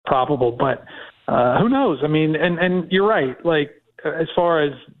probable. But who knows? I mean, and you're right. Like, as far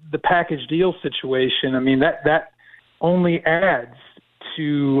as the package deal situation, I mean, that only adds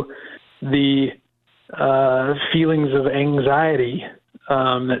to the feelings of anxiety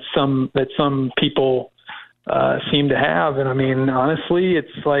that some people seem to have. And I mean, honestly,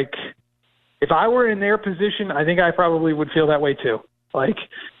 it's like, if I were in their position, I think I probably would feel that way too. Like,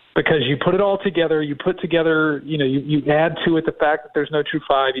 because you put it all together, you add to it the fact that there's no true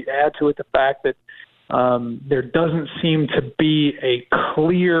five, you add to it the fact that there doesn't seem to be a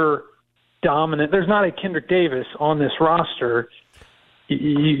clear dominant. There's not a Kendrick Davis on this roster.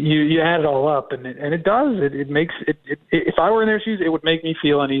 You add it all up, and it does. It makes it. If I were in their shoes, it would make me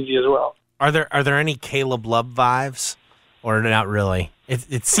feel uneasy as well. Are there any Caleb Love vibes, or not really?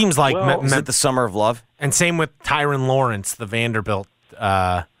 It seems like is it the summer of love? And same with Tyron Lawrence, the Vanderbilt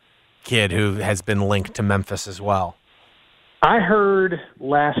kid who has been linked to Memphis as well. I heard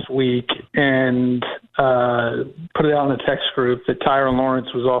last week and put it out in the text group that Tyron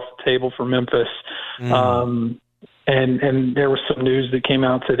Lawrence was off the table for Memphis. And there was some news that came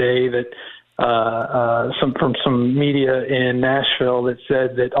out today that from some media in Nashville that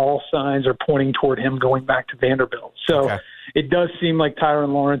said that all signs are pointing toward him going back to Vanderbilt. So It does seem like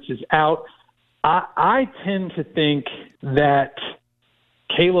Tyron Lawrence is out. I tend to think that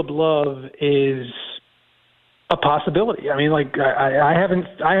Caleb Love is a possibility. I mean, like, I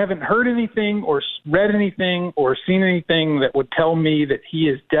haven't heard anything or read anything or seen anything that would tell me that he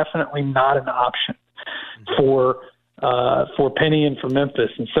is definitely not an option for Penny and for Memphis.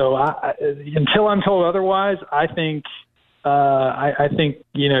 And so until I'm told otherwise, I think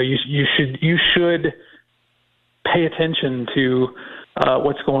you should pay attention to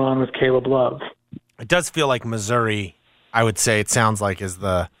what's going on with Caleb Love. It does feel like Missouri, I would say, it sounds like, is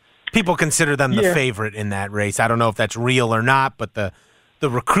the people consider them the favorite in that race. I don't know if that's real or not, but the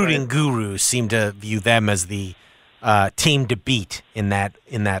recruiting gurus seem to view them as the team to beat in that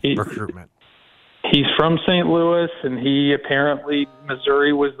recruitment. He's from St. Louis, and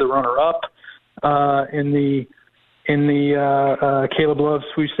Missouri was the runner-up in the Caleb Love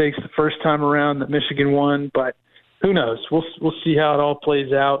sweepstakes the first time around that Michigan won. But who knows? We'll see how it all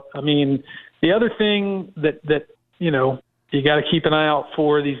plays out. I mean, the other thing that you got to keep an eye out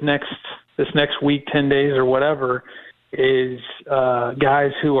for this next week, 10 days or whatever, is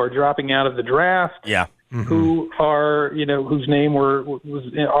guys who are dropping out of the draft. Yeah. Mm-hmm. Who are, whose name was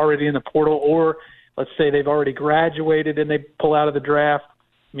already in the portal, or let's say they've already graduated and they pull out of the draft.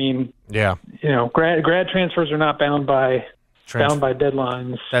 I mean, grad transfers are not bound by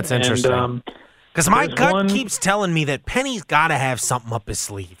deadlines. That's interesting. Because my gut keeps telling me that Penny's got to have something up his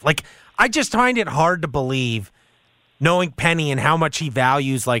sleeve. Like, I just find it hard to believe, knowing Penny and how much he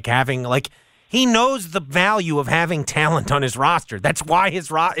values, he knows the value of having talent on his roster. That's why his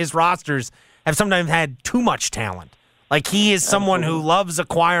rosters have sometimes had too much talent. Like, he is someone who loves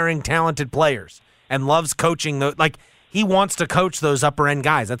acquiring talented players and loves coaching. He wants to coach those upper-end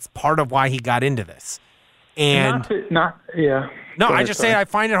guys. That's part of why he got into this. And I just say I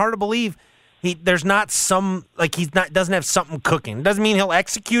find it hard to believe there's not some, doesn't have something cooking. It doesn't mean he'll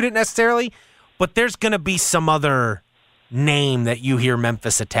execute it necessarily, but there's going to be some other name that you hear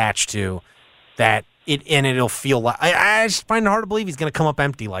Memphis attached to it'll feel like, I just find it hard to believe he's going to come up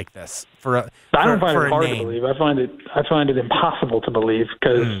empty like this I don't find it hard to believe. I find it impossible to believe,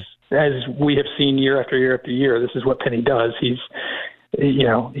 because as we have seen year after year after year, this is what Penny does. He's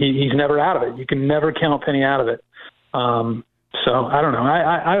never out of it. You can never count Penny out of it. So I don't know.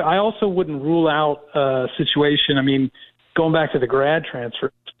 I also wouldn't rule out a situation. I mean, going back to the grad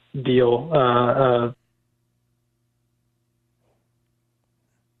transfer deal.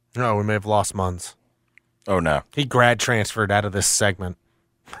 No, we may have lost Munz. Oh, no. He grad transferred out of this segment.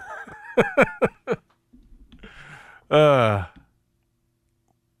 I'd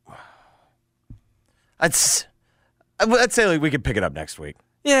say we could pick it up next week.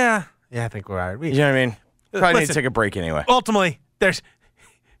 Yeah, I think we're all right. You know what I mean? Probably need to take a break anyway. Ultimately, that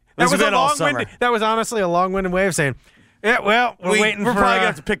was honestly a long-winded way of saying, yeah, well, we're waiting We're for... probably going to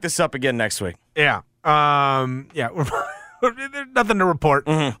have to pick this up again next week. Yeah. There's nothing to report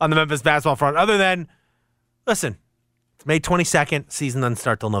on the Memphis basketball front other than, listen, it's May 22nd. Season doesn't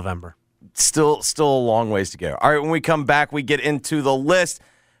start till November. Still a long ways to go. All right, when we come back, we get into the list.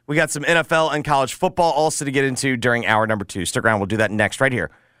 We got some NFL and college football also to get into during hour number 2. Stick around. We'll do that next right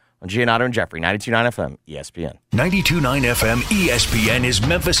here on Giannato and Jeffrey, 92.9 FM, ESPN. 92.9 FM ESPN is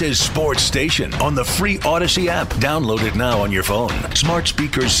Memphis' sports station on the free Odyssey app. Download it now on your phone. Smart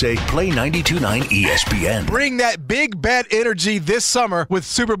speakers say play 92.9 ESPN. Bring that big bet energy this summer with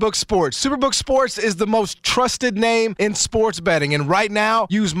Superbook Sports. Superbook Sports is the most trusted name in sports betting. And right now,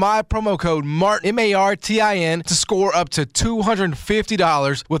 use my promo code MARTIN, MARTIN, to score up to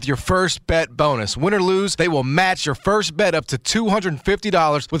 $250 with your first bet bonus. Win or lose, they will match your first bet up to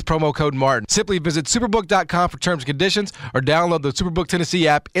 $250 with promo code MARTIN. Simply visit superbook.com for terms and conditions or download the Superbook Tennessee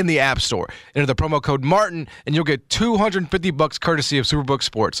app in the App Store. Enter the promo code MARTIN and you'll get $250 courtesy of Superbook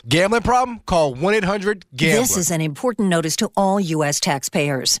Sports. Gambling problem? Call 1-800-GAMBLER. This is an important notice to all U.S.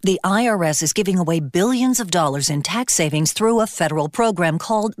 taxpayers. The IRS is giving away billions of dollars in tax savings through a federal program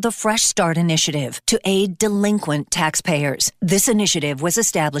called the Fresh Start Initiative to aid delinquent taxpayers. This initiative was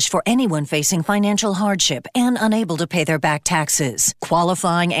established for anyone facing financial hardship and unable to pay their back taxes.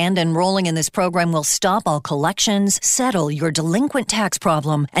 Qualifying and enrolling in this program will stop all collections, settle your delinquent tax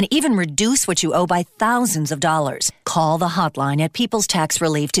problem, and even reduce what you owe by thousands of dollars. Call the hotline at People's Tax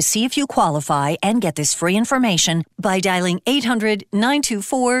Relief to see if you qualify and get this free information by dialing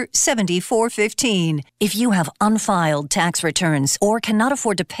 800-924-7415. If you have unfiled tax returns or cannot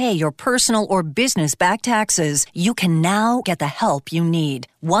afford to pay your personal or business back taxes, you can now get the help you need.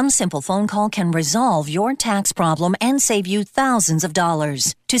 One simple phone call can resolve your tax problem and save you thousands of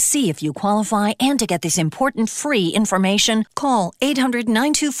dollars. To see if you qualify and to get this important free information, call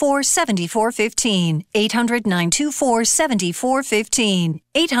 800-924-7415. 800-924-7415.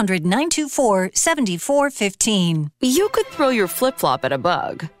 800-924-7415. You could throw your flip-flop at a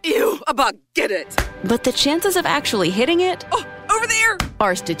bug. Ew, a bug, get it. But the chances of actually hitting it over there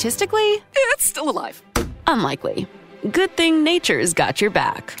are statistically, it's still alive. Unlikely. Good thing nature's got your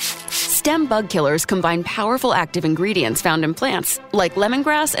back. Stem bug killers combine powerful active ingredients found in plants, like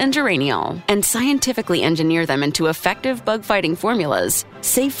lemongrass and geraniol, and scientifically engineer them into effective bug-fighting formulas,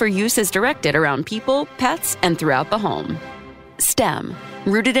 safe for use as directed around people, pets, and throughout the home. Stem.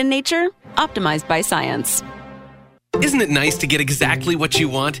 Rooted in nature, optimized by science. Isn't it nice to get exactly what you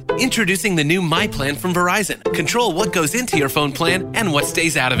want? Introducing the new My Plan from Verizon. Control what goes into your phone plan and what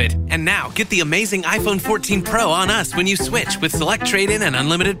stays out of it. And now, get the amazing iPhone 14 Pro on us when you switch with Select Trade-In and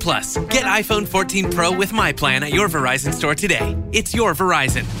Unlimited Plus. Get iPhone 14 Pro with My Plan at your Verizon store today. It's your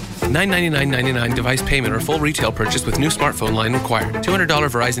Verizon. $999.99 device payment or full retail purchase with new smartphone line required. $200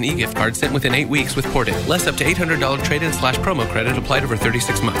 Verizon e-gift card sent within 8 weeks with port-in. Less up to $800 trade-in/promo credit applied over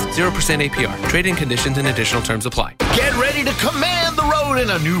 36 months. 0% APR. Trade-in conditions and additional terms apply. Get ready to command the road in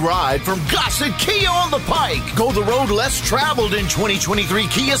a new ride from Gossett Kia on the Pike. Go the road less traveled in 2023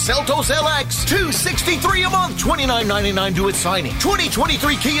 Kia Seltos LX. $263 a month, $29.99 due at signing.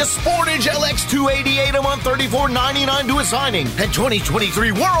 2023 Kia Sportage LX, $288 a month, $34.99 due at signing. And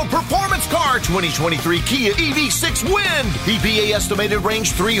 2023 World Performance Car 2023 Kia EV6 Wind. EPA estimated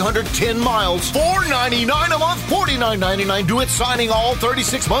range 310 miles. $499 a month, $49.99 due at signing, all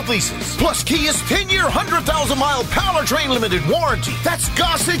 36-month leases. Plus Kia's 10-year, 100,000-mile powertrain limited warranty. That's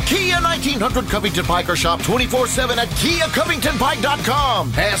Gossett Kia, 1900 Covington Pike, or shop 24/7 at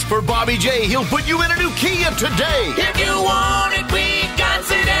KiaCovingtonPike.com. Ask for Bobby J. He'll put you in a new Kia today. If you want it, we got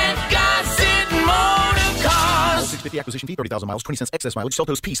it at Gossett Motor Cars. 650 acquisition fee, 30,000 miles, 20 cents excess mileage.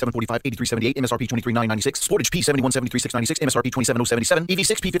 Seltos P745, 8378, MSRP 23,996. Sportage P7173696, MSRP 27077.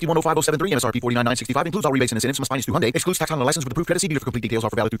 EV6 P5105073, MSRP 49,965. Includes all rebates and incentives. Must finance through Hyundai. Excludes tax on a license with approved credit. See dealer for complete details.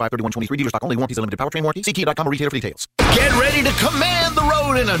 Offer valid through 5/31/23. Dealer stock only. Warranties and limited powertrain warranty. See Kia.com or retailer for details. Get ready to command the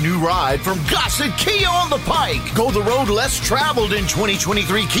road in a new ride from Gossett Kia on the Pike. Go the road less traveled in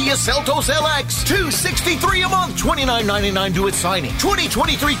 2023 Kia Seltos LX. $263 a month, $29.99 due at signing.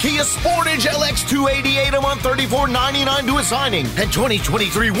 2023 Kia Sportage LX, $288 a month, $34.99 due at signing. And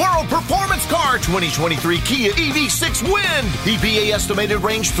 2023 World Performance Car 2023 Kia EV6 Wind. EPA estimated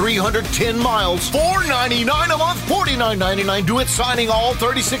range 310 miles. $499 a month, $49.99 due at signing, all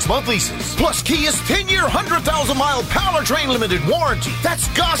 36-month leases. Plus Kia's 10-year, 100,000-mile powertrain limited warranty. That's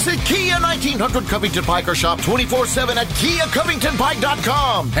Gossett Kia, 1900 Covington Pike, or shop 24/7 at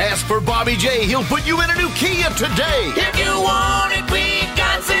KiaCovingtonPike.com. Ask for Bobby J. He'll put you in a new Kia today. If you want it, we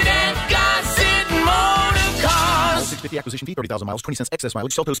got it at Gossett Motor Cars. 650 acquisition fee, 30,000 miles, 20 cents excess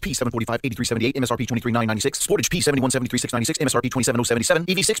mileage. Seltos P745, 8378, MSRP 23,996. Sportage P7173696, MSRP 27077.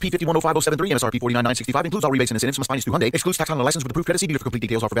 EV6 P5105073, MSRP 49,965. Includes all rebates and incentives. Must finance through Hyundai. Excludes tax on a license with approved credit. See dealer for complete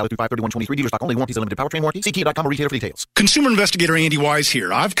details. Offer valid through 5/31/23. Dealer stock only. Warranties and limited powertrain warranty. See Kia.com or retailer for details. Consumer investigator Andy Wise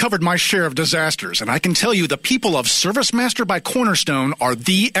here. I've covered my share of disasters, and I can tell you the people of ServiceMaster by Cornerstone are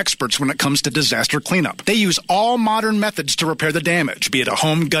the experts when it comes to disaster cleanup. They use all modern methods to repair the damage, be it a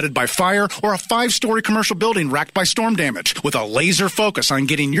home gutted by fire or a 5-story commercial building racked by storm storm damage with a laser focus on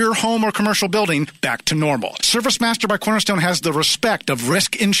getting your home or commercial building back to normal. ServiceMaster by Cornerstone has the respect of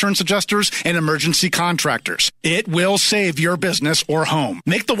risk insurance adjusters and emergency contractors. It will save your business or home.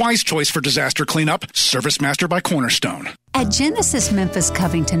 Make the wise choice for disaster cleanup. ServiceMaster by Cornerstone. At Genesis Memphis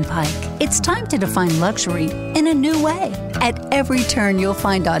Covington Pike, it's time to define luxury in a new way. At every turn, you'll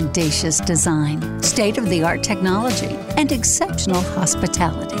find audacious design, state-of-the-art technology, and exceptional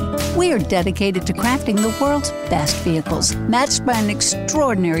hospitality. We are dedicated to crafting the world's best vehicles, matched by an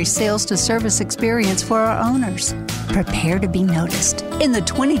extraordinary sales-to-service experience for our owners. Prepare to be noticed in the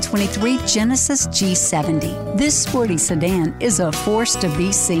 2023 Genesis G70. This sporty sedan is a force to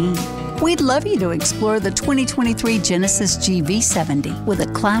be seen. We'd love you to explore the 2023 Genesis GV70 with a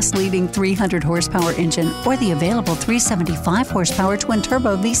class-leading 300-horsepower engine or the available 375-horsepower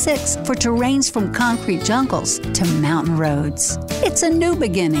twin-turbo V6 for terrains from concrete jungles to mountain roads. It's a new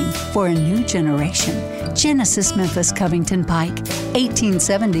beginning for a new generation. Genesis Memphis Covington Pike,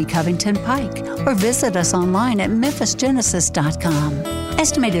 1870 Covington Pike, or visit us online at memphisgenesis.com.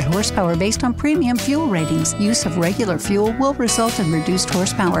 Estimated horsepower based on premium fuel ratings. Use of regular fuel will result in reduced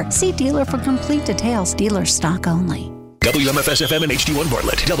horsepower. See dealer for complete details. Dealer stock only. WMFS FM and HD1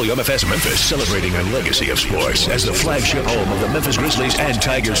 Bartlett. WMFS Memphis, celebrating a legacy of sports as the flagship home of the Memphis Grizzlies and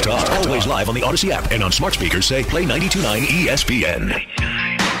Tigers talk. Always live on the Odyssey app and on smart speakers. Say play 92.9 ESPN.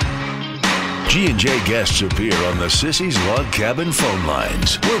 G&J guests appear on the Sissy's Log Cabin phone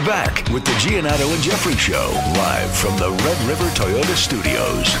lines. We're back with the Giannato and Jeffrey Show, live from the Red River Toyota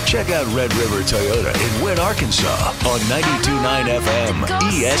Studios. Check out Red River Toyota in Wynn, Arkansas on 92.9 FM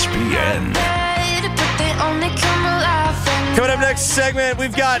ESPN. Coming up next segment,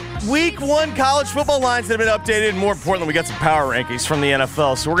 we've got Week 1 college football lines that have been updated. And more importantly, we got some power rankings from the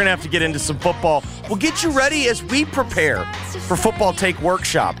NFL. So we're going to have to get into some football. We'll get you ready as we prepare for Football Take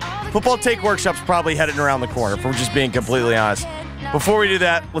Workshop. Football Take Workshop's probably heading around the corner, if we're just being completely honest. Before we do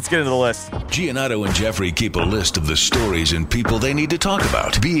that, let's get into the list. Giannato and Jeffrey keep a list of the stories and people they need to talk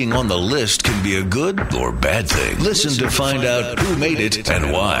about. Being on the list can be a good or bad thing. Listen to find out who made it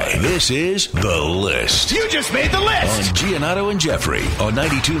and why. This is The List. You just made the list! On Giannato and Jeffrey on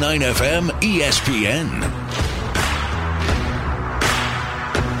 92.9 FM ESPN.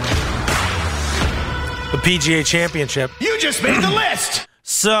 The PGA Championship. You just made the list!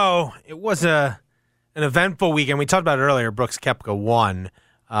 So, it was an eventful weekend. We talked about it earlier. Brooks Koepka won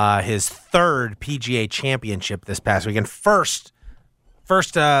his third PGA Championship this past weekend. First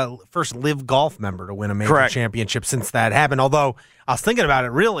Live Golf member to win a major championship since that happened. Although, I was thinking about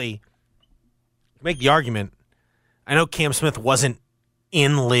it, really, to make the argument, I know Cam Smith wasn't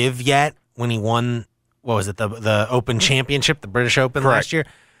in Live yet when he won, what was it, the Open Championship, the British Open last year.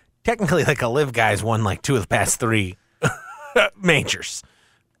 Technically, like a Live guy's won like 2 of the past 3 majors.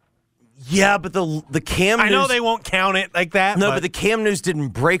 Yeah, but the Cam news... I know they won't count it like that. No, but the Cam news didn't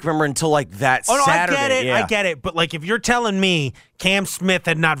break, remember, until like that Saturday. I get it. But like if you're telling me Cam Smith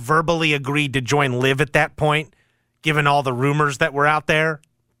had not verbally agreed to join Live at that point, given all the rumors that were out there,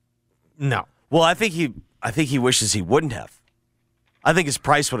 no. Well, I think he wishes he wouldn't have. I think his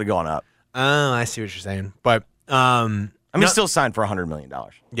price would have gone up. Oh, I see what you're saying. But still signed for $100 million.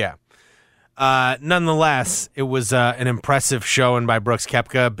 Yeah. Nonetheless, it was an impressive showing by Brooks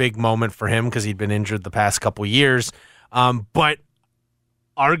Koepka, a big moment for him because he'd been injured the past couple years. But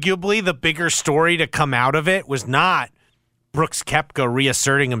arguably the bigger story to come out of it was not Brooks Koepka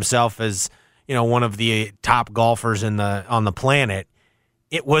reasserting himself as, one of the top golfers on the planet.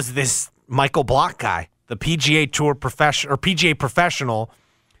 It was this Michael Block guy, the PGA Tour professional or PGA professional.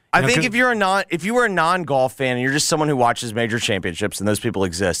 I think if you were a non-golf fan and you're just someone who watches major championships and those people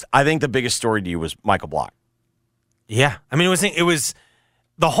exist, I think the biggest story to you was Michael Block. Yeah, I mean it was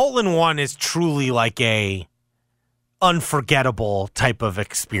the hole-in-one is truly like a unforgettable type of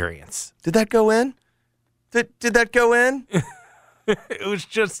experience. Did that go in? Did that go in? It was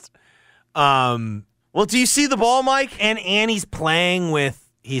just. Well, do you see the ball, Mike? And he's playing with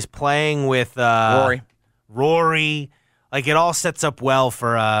Rory. Like, it all sets up well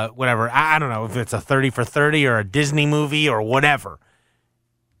for whatever. I don't know if it's a 30 for 30 or a Disney movie or whatever.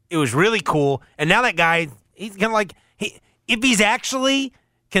 It was really cool. And now that guy, he's kind of like, if he's actually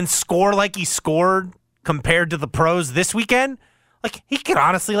can score like he scored compared to the pros this weekend, like, he could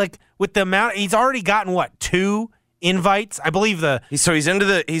honestly, like, with the amount, he's already gotten, 2 invites? I believe So he's into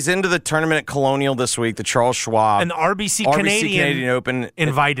the tournament at Colonial this week, the Charles Schwab. And the RBC Canadian Open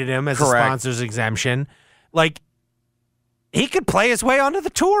invited him as a sponsor's exemption. Like, he could play his way onto the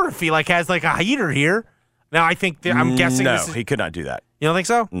tour if he has a heater here. Now I think I'm guessing he could not do that. You don't think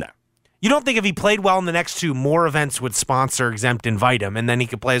so? No. You don't think if he played well in the next 2, more events would sponsor exempt invite him, and then he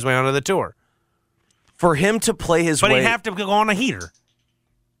could play his way onto the tour? for him to play his way. But he'd have to go on a heater.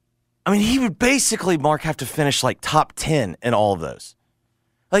 I mean, he would basically, Mark, have to finish like top 10 in all of those.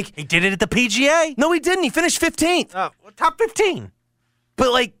 Like he did it at the PGA. No, he didn't. He finished 15th. Top 15.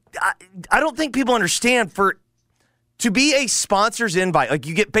 But like, I don't think people understand to be a sponsor's invite. Like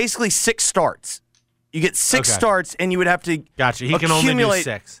you get basically 6 starts. You get 6 starts, and you would have to. Gotcha. He can only do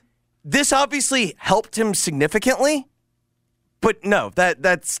 6. This obviously helped him significantly, but no,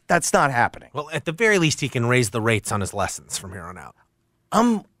 that's not happening. Well, at the very least, he can raise the rates on his lessons from here on out.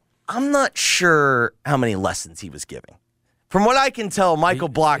 I'm not sure how many lessons he was giving. From what I can tell, Michael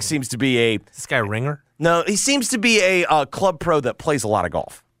Block seems to be Is this guy a ringer? No, he seems to be a club pro that plays a lot of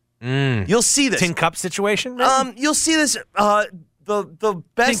golf. You'll see this. Tin Cup situation? Maybe? You'll see this. The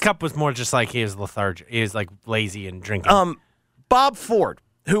best. Tin Cup was more just like he is lethargic. He is like lazy and drinking. Bob Ford,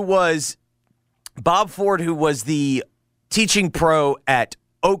 who was the teaching pro at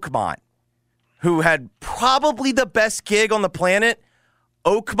Oakmont, who had probably the best gig on the planet.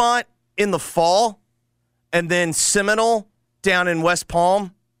 Oakmont in the fall, and then Seminole down in West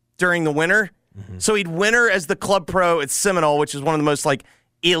Palm during the winter. Mm-hmm. So he'd winter as the club pro at Seminole, which is one of the most like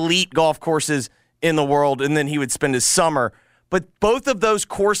elite golf courses in the world, and then he would spend his summer. But both of those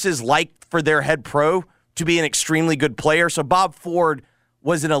courses liked for their head pro to be an extremely good player. So Bob Ford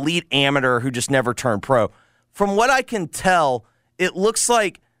was an elite amateur who just never turned pro. From what I can tell, it looks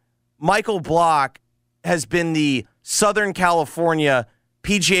like Michael Block has been the Southern California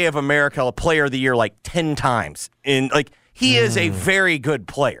PGA of America Player of the Year like 10 times. He is a very good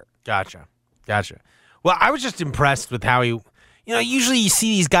player. Gotcha. Well, I was just impressed with how he, usually you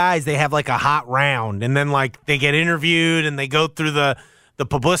see these guys, they have like a hot round, and then like they get interviewed and they go through the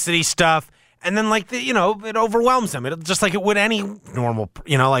publicity stuff, and then like it overwhelms them. It just like it would any normal,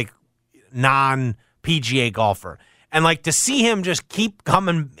 like non-PGA golfer. And like to see him just keep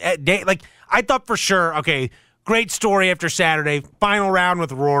coming at day, like I thought for sure, okay, great story after Saturday, final round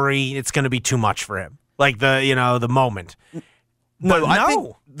with Rory, it's going to be too much for him. Like the moment. No, I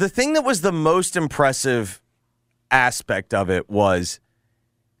think the thing that was the most impressive aspect of it was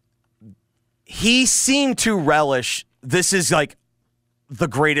he seemed to relish, this is like the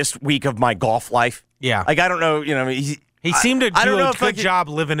greatest week of my golf life. Yeah. Like, I don't know, he seemed to do a good job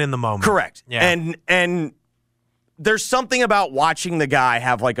living in the moment. Correct. Yeah. And there's something about watching the guy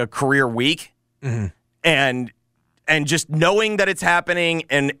have like a career week. Mm-hmm. And just knowing that it's happening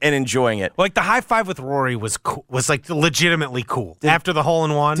and enjoying it. Like the high five with Rory was cool, was like legitimately cool. After the hole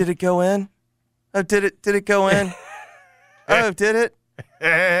in one. Did it go in? Oh, did it go in? Oh, did it?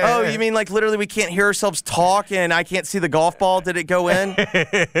 Oh, you mean like literally we can't hear ourselves talk and I can't see the golf ball? Did it go in?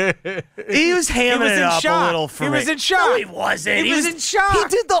 He was hamming it up a little for me. He was in shock. No, he wasn't. He was in shock. He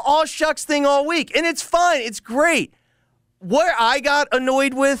did the all shucks thing all week, and it's fine. It's great. What I got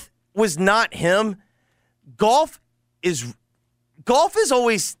annoyed with was not him. Golf is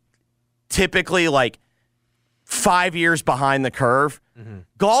always typically like 5 years behind the curve. Mm-hmm.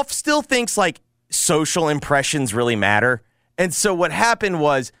 Golf still thinks like social impressions really matter. And so what happened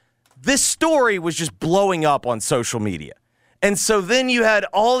was this story was just blowing up on social media. And so then you had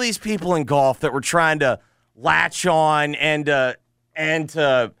all these people in golf that were trying to latch on and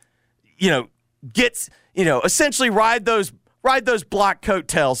get, essentially ride those Block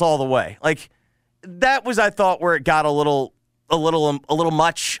coattails all the way. Like, that was, I thought, where it got a little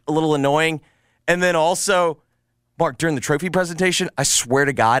much, a little annoying. And then also, Mark, during the trophy presentation, I swear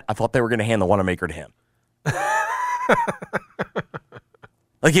to God, I thought they were going to hand the Wanamaker to him.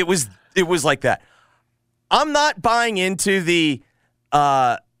 Like it was like that. I'm not buying into the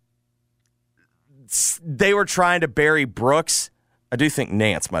they were trying to bury Brooks. I do think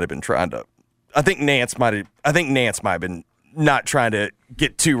Nance might have been trying to. I think Nance might have been not trying to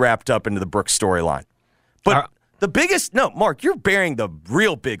get too wrapped up into the Brooks storyline. But the biggest, no, Mark, you're bearing the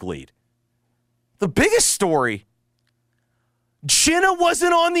real big lead. The biggest story, Jenna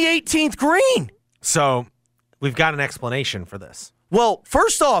wasn't on the 18th green. So we've got an explanation for this. Well,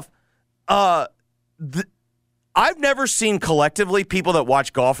 first off, I've never seen collectively people that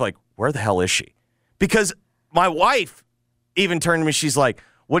watch golf like, where the hell is she? Because my wife even turned to me, she's like,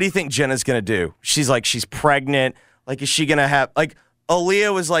 what do you think Jenna's going to do? She's like, she's pregnant. Like, is she going to have, like,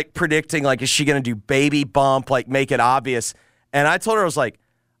 Aaliyah was, like, predicting, like, is she going to do baby bump, like, make it obvious? And I told her, I was like,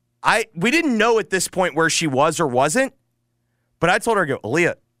 we didn't know at this point where she was or wasn't, but I told her, I go,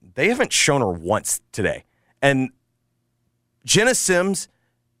 Aaliyah, they haven't shown her once today. And Jenna Sims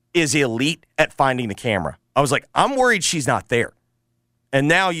is elite at finding the camera. I was like, I'm worried she's not there. And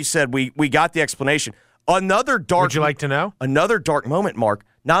now you said we got the explanation. Another dark. Would you like to know? Another dark moment, Mark.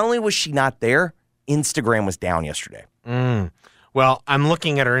 Not only was she not there, Instagram was down yesterday. Well, I'm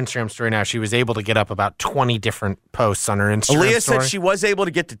looking at her Instagram story now. She was able to get up about 20 different posts on her Instagram story. Aaliyah said she was able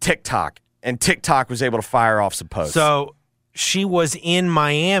to get to TikTok, and TikTok was able to fire off some posts. So she was in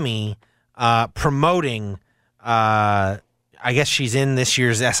Miami promoting, I guess she's in this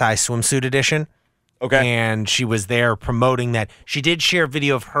year's SI swimsuit edition. Okay. And she was there promoting that. She did share a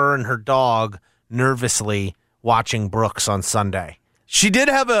video of her and her dog nervously watching Brooks on Sunday. She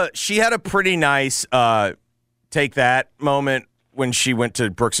had a pretty nice take that moment when she went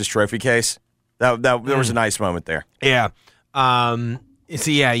to Brooks's trophy case. There was a nice moment there. Yeah. So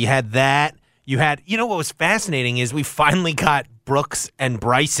yeah, you had that. What was fascinating is we finally got Brooks and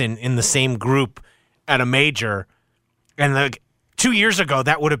Bryson in the same group at a major. And 2 years ago,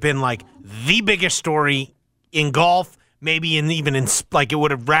 that would have been like the biggest story in golf, maybe even in like it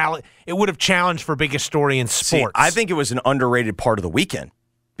would have challenged for biggest story in sports. See, I think it was an underrated part of the weekend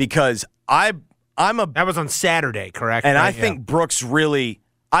because that was on Saturday, correct? And right? I think Brooks Brooks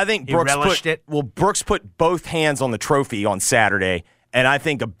put both hands on the trophy on Saturday, and I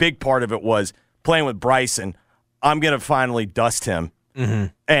think a big part of it was playing with Bryson. I'm going to finally dust him. Mm-hmm.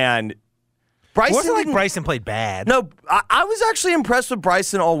 And Bryson it wasn't like Bryson played bad. No, I was actually impressed with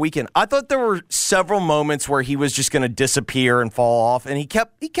Bryson all weekend. I thought there were several moments where he was just going to disappear and fall off, and he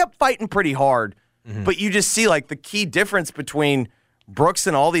kept fighting pretty hard. Mm-hmm. But you just see like the key difference between Brooks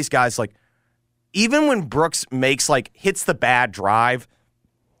and all these guys. Like even when Brooks hits the bad drive,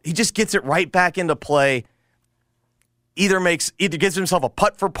 he just gets it right back into play. Either gives himself a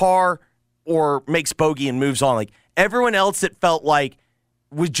putt for par or makes bogey and moves on. Like everyone else, it felt like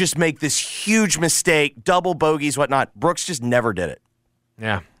would just make this huge mistake, double bogeys, whatnot. Brooks just never did it.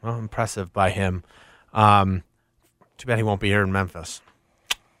 Yeah, well, impressive by him. Too bad he won't be here in Memphis.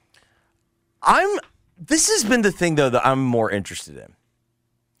 This has been the thing, though, that I'm more interested in.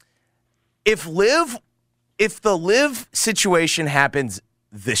 If the live situation happens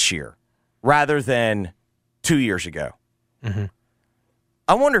this year rather than 2 years ago, mm-hmm.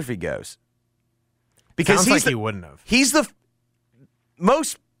 I wonder if he goes. Because he wouldn't have. He's the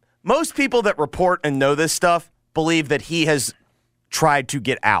most people that report and know this stuff believe that he has tried to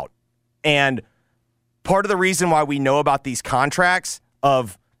get out. And part of the reason why we know about these contracts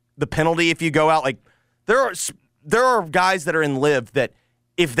of the penalty if you go out, like there are guys that are in live that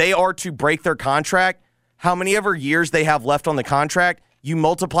if they are to break their contract, how many ever years they have left on the contract, you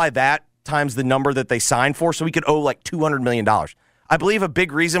multiply that times the number that they signed for, so we could owe like $200 million. I believe a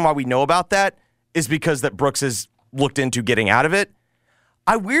big reason why we know about that is because that Brooks has looked into getting out of it.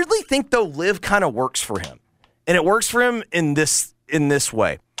 I weirdly think, though, live kind of works for him. And it works for him in this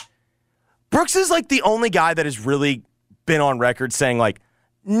way. Brooks is like the only guy that has really been on record saying, like,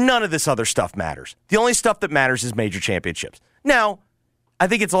 none of this other stuff matters. The only stuff that matters is major championships. Now, I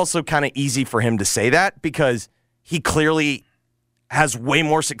think it's also kind of easy for him to say that because he clearly has way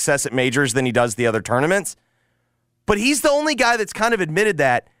more success at majors than he does the other tournaments. But he's the only guy that's kind of admitted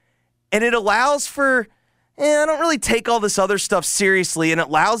that. And it allows for, I don't really take all this other stuff seriously. And it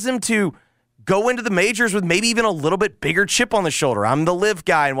allows him to go into the majors with maybe even a little bit bigger chip on the shoulder. I'm the live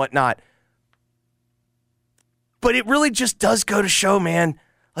guy and whatnot. But it really just does go to show, man,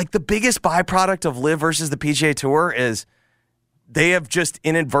 like the biggest byproduct of live versus the PGA Tour is they have just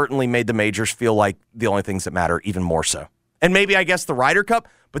inadvertently made the majors feel like the only things that matter, even more so. And maybe, I guess, the Ryder Cup,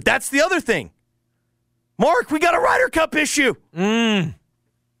 but that's the other thing. Mark, we got a Ryder Cup issue. Listen,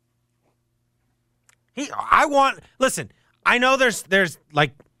 I know there's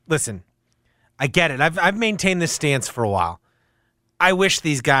like, listen, I get it. I've maintained this stance for a while. I wish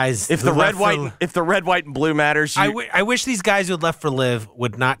these guys, if the red, white, and blue matters, I wish these guys who had left for live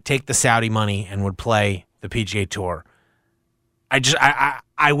would not take the Saudi money and would play the PGA Tour.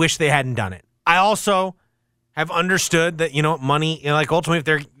 I wish they hadn't done it. I also have understood that, money, like ultimately if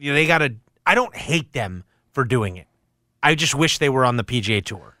I don't hate them for doing it. I just wish they were on the PGA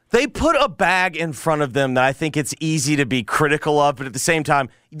Tour. They put a bag in front of them that I think it's easy to be critical of, but at the same time,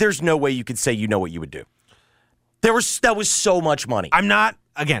 there's no way you could say you know what you would do. That was so much money. I'm not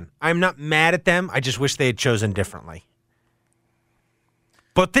mad at them. I just wish they had chosen differently.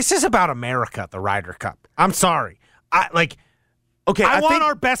 But this is about America, the Ryder Cup. I'm sorry. I want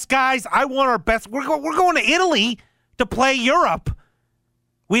our best guys. I want our best. We're going to Italy to play Europe.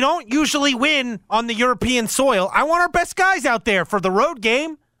 We don't usually win on the European soil. I want our best guys out there for the road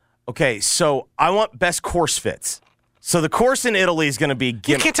game. Okay, so I want best course fits. So the course in Italy is going to be...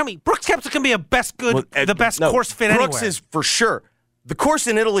 You can't tell me. Brooks Koepka can be the best course fit anywhere. Brooks is for sure. The course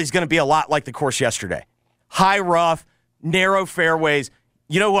in Italy is going to be a lot like the course yesterday. High rough, narrow fairways.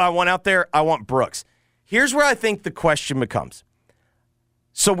 You know who I want out there? I want Brooks. Here's where I think the question becomes.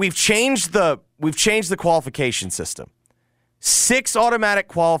 So we've changed the qualification system. 6 automatic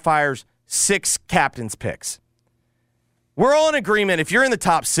qualifiers, 6 captain's picks. We're all in agreement. If you're in the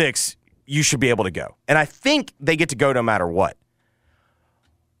top 6, you should be able to go. And I think they get to go no matter what.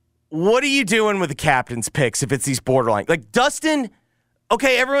 What are you doing with the captain's picks if it's these borderline? Like Dustin,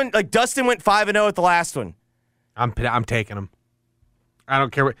 okay, everyone, like Dustin went 5-0 at the last one. I'm taking him. I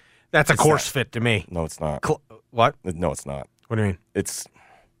don't care. That's a course fit to me. No, it's not. What? No, it's not. What do you mean? It's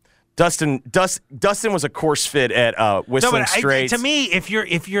Dustin was a course fit at Whistling Straits. To me, if you're,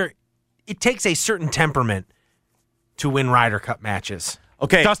 it takes a certain temperament to win Ryder Cup matches.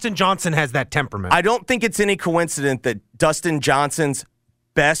 Okay. Dustin Johnson has that temperament. I don't think it's any coincidence that Dustin Johnson's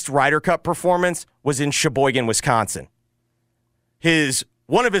best Ryder Cup performance was in Sheboygan, Wisconsin.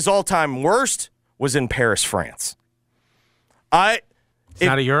 One of his all-time worst was in Paris, France.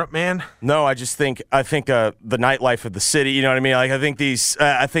 Not a Europe man? No, I think the nightlife of the city, you know what I mean? Like I think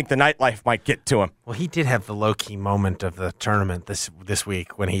the nightlife might get to him. Well, he did have the low-key moment of the tournament this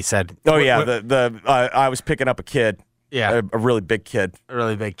week when he said, "Oh yeah, I was picking up a kid." Yeah. A really big kid. A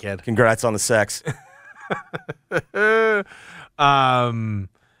really big kid. Congrats on the sex.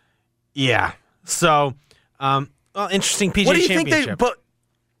 Yeah. So, interesting PGA Championship. But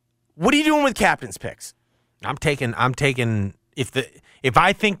what are you doing with captain's picks? I'm taking if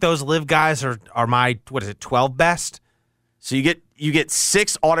I think those live guys are my 12 best. So you get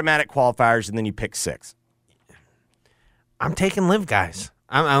 6 automatic qualifiers and then you pick 6. I'm taking live guys.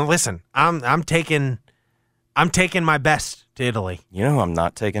 Listen. I'm taking my best to Italy. You know who I'm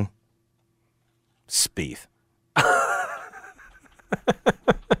not taking? Spieth.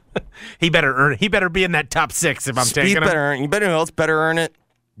 He better earn it. He better be in that top 6 if I'm taking him. You better know who else better earn it?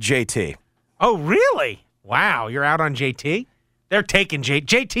 JT. Oh, really? Wow, you're out on JT? They're taking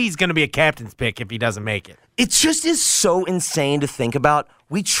JT's going to be a captain's pick if he doesn't make it. It just is so insane to think about.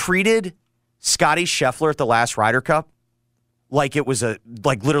 We treated Scotty Scheffler at the last Ryder Cup like it was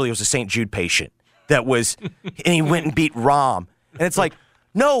literally it was a St. Jude patient that was, and he went and beat Rahm. And it's like,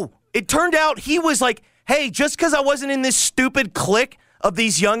 no, it turned out he was like, hey, just because I wasn't in this stupid clique of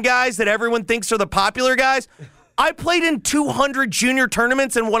these young guys that everyone thinks are the popular guys, I played in 200 junior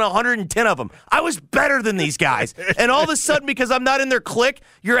tournaments and won 110 of them. I was better than these guys. And all of a sudden, because I'm not in their clique,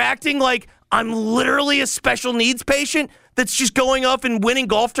 you're acting like I'm literally a special needs patient that's just going off and winning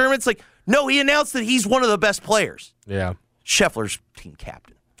golf tournaments. Like, no, he announced that he's one of the best players. Yeah. Scheffler's team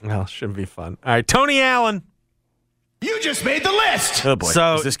captain. Well, should be fun. All right, Tony Allen. You just made the list. Oh, boy.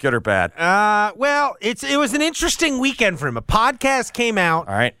 So, is this good or bad? Well, it was an interesting weekend for him. A podcast came out.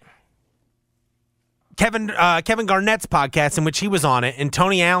 All right. Kevin Garnett's podcast, in which he was on it, and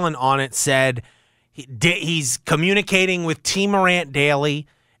Tony Allen on it said he's communicating with T. Morant daily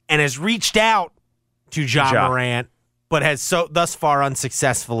and has reached out to Ja Morant, but has thus far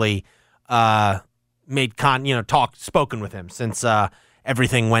unsuccessfully spoken with him since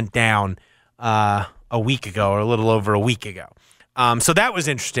everything went down a week ago, or a little over a week ago. So that was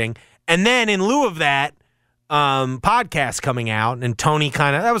interesting. And then in lieu of that, podcast coming out, and Tony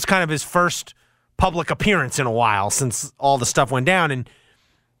that was kind of his first public appearance in a while since all the stuff went down. And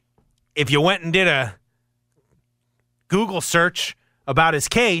if you went and did a Google search about his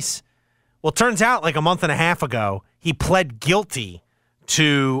case, well, it turns out like a month and a half ago, he pled guilty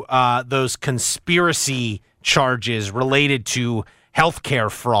to those conspiracy charges related to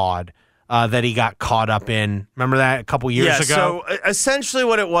healthcare fraud that he got caught up in. Remember that a couple years ago? So essentially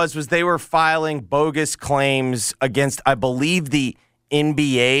what it was they were filing bogus claims against, I believe, the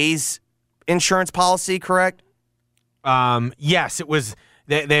NBA's insurance policy, correct? Yes, it was.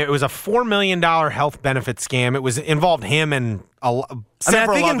 It was a $4 million health benefit scam. It involved him and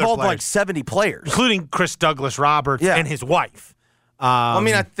several other involved players, like 70 players, including Chris Douglas Roberts and his wife.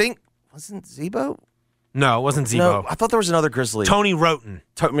 I think wasn't Zebo? No, it wasn't Zebo. No, I thought there was another Grizzly. Tony Roten.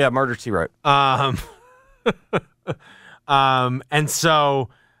 Murder T. Rote. And so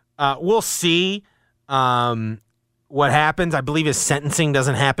we'll see what happens. I believe his sentencing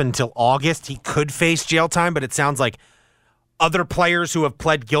doesn't happen until August. He could face jail time, but it sounds like other players who have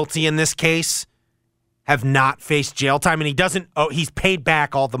pled guilty in this case have not faced jail time, and he doesn't. Oh, he's paid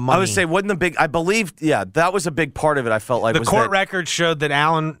back all the money. I would say, wasn't the big? I believe, that was a big part of it. I felt like the court record showed that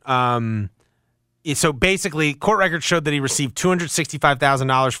Allen. So basically, court records showed that he received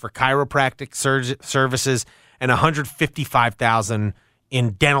 $265,000 for chiropractic services and $155,000 in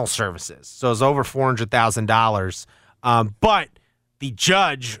dental services. So it was over $400,000. But the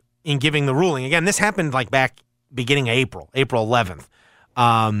judge, in giving the ruling, again, this happened like back beginning of April 11th,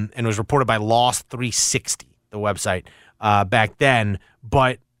 and was reported by Lost 360, the website, back then.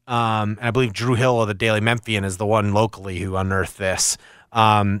 But and I believe Drew Hill of the Daily Memphian is the one locally who unearthed this.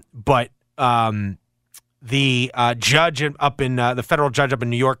 the judge up in the federal judge up in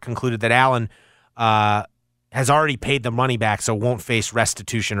New York concluded that Allen has already paid the money back, so won't face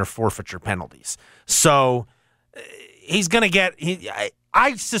restitution or forfeiture penalties. So he's going to get.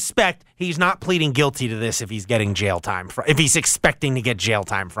 I suspect he's not pleading guilty to this if he's getting jail time, if he's expecting to get jail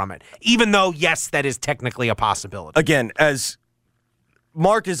time from it. Even though, yes, that is technically a possibility. Again, as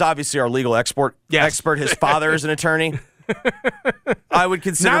Mark is obviously our legal expert. His father is an attorney. I would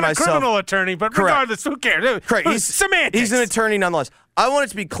consider not myself a criminal attorney, but correct. Regardless, who cares? Correct. Semantics. He's an attorney nonetheless. I want it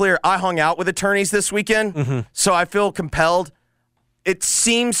to be clear. I hung out with attorneys this weekend, so I feel compelled. It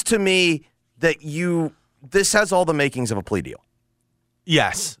seems to me that this has all the makings of a plea deal.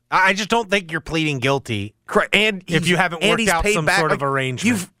 Yes. I just don't think you're pleading guilty. Correct. And if you haven't worked out some sort of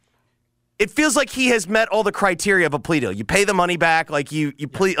arrangement. It feels like he has met all the criteria of a plea deal. You pay the money back, like you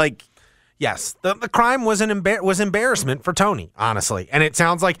plead, like. Yes, the crime was embarrassment for Tony, honestly, and it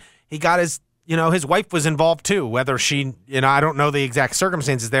sounds like he got his wife was involved too. Whether she, I don't know the exact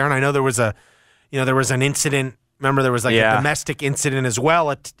circumstances there, and I know there was an incident. Remember, there was a domestic incident as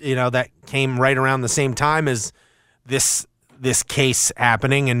well. That came right around the same time as this case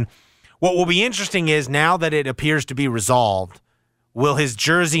happening. And what will be interesting is now that it appears to be resolved, will his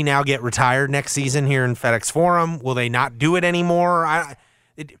jersey now get retired next season here in FedEx Forum? Will they not do it anymore?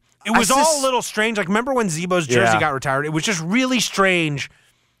 It was all a little strange. Like, remember when Zebo's jersey got retired? It was just really strange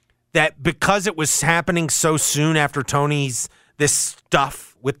that because it was happening so soon after this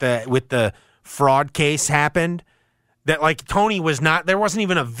stuff with the fraud case happened, that like Tony was not. There wasn't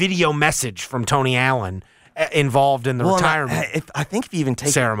even a video message from Tony Allen involved in the retirement. I think if you even take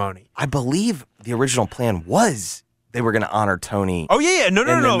ceremony, I believe the original plan was they were going to honor Tony. Oh yeah, no.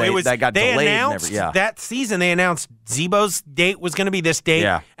 That got they delayed. Announced that season. They announced Zebo's date was going to be this date,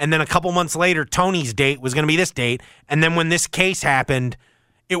 and then a couple months later, Tony's date was going to be this date. And then when this case happened,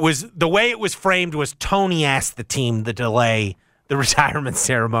 it was the way it was framed was Tony asked the team to delay the retirement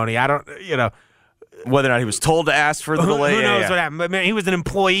ceremony. I don't, whether or not he was told to ask for the delay. Who knows what happened? But man, he was an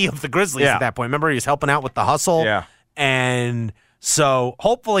employee of the Grizzlies at that point. Remember, he was helping out with the hustle. Yeah, and so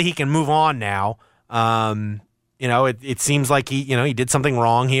hopefully he can move on now. It seems like he did something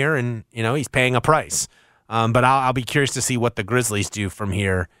wrong here, and he's paying a price. But I'll be curious to see what the Grizzlies do from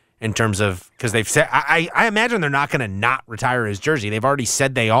here in terms of, because they've said I imagine they're not going to not retire his jersey. They've already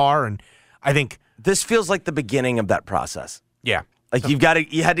said they are, and I think this feels like the beginning of that process. Yeah, like you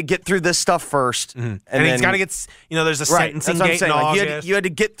had to get through this stuff first, and then he's got to get. There's a sentencing date in August. You had to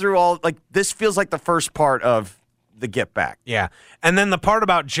get through all. Like this feels like the first part of the get back. Yeah, and then the part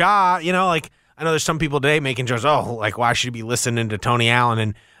about Ja, I know there's some people today making jokes, why should he be listening to Tony Allen?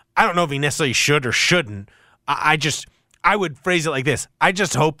 And I don't know if he necessarily should or shouldn't. I would phrase it like this. I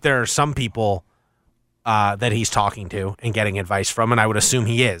just hope there are some people that he's talking to and getting advice from, and I would assume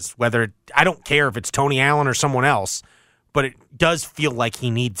he is. I don't care if it's Tony Allen or someone else, but it does feel like he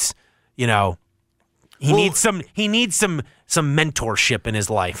needs, needs some mentorship in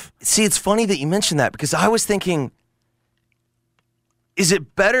his life. See, it's funny that you mentioned that because I was thinking, is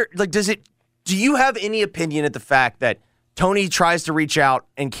it better? Like, do you have any opinion at the fact that Tony tries to reach out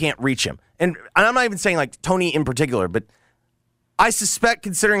and can't reach him? And I'm not even saying like Tony in particular, but I suspect,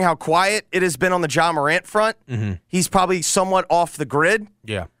 considering how quiet it has been on the Ja Morant front, he's probably somewhat off the grid.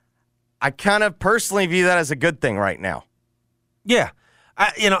 Yeah. I kind of personally view that as a good thing right now. Yeah.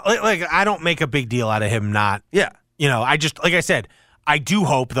 I don't make a big deal out of him not. Yeah. I just, like I said, I do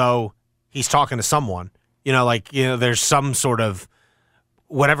hope, though, he's talking to someone. There's some sort of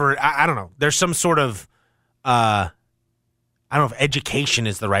whatever, I don't know. There's some sort of, I don't know if education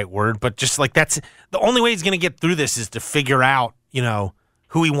is the right word, but just like that's the only way he's going to get through this is to figure out,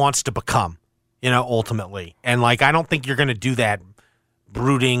 who he wants to become, ultimately. And like, I don't think you're going to do that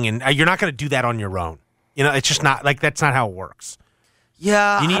brooding, and you're not going to do that on your own. It's just not like, that's not how it works.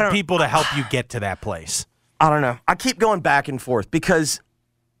 Yeah. You need people to help you get to that place. I don't know. I keep going back and forth because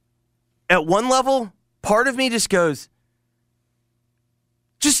at one level, part of me just goes,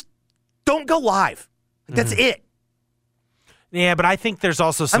 just don't go live. That's it. Yeah, but I think there's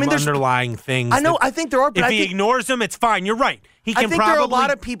also some underlying things. I know. I think there are. But if he ignores them, it's fine. You're right. I think there are a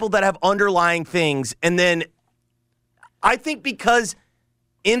lot of people that have underlying things, and then I think because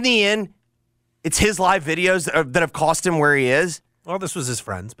in the end, it's his live videos that have cost him where he is. Well, this was his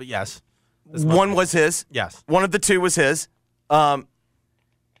friends, but yes. One was his. Yes. One of the two was his. There's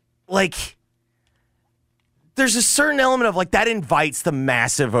a certain element of that invites the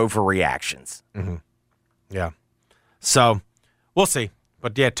massive overreactions. Mm-hmm. Yeah. So we'll see.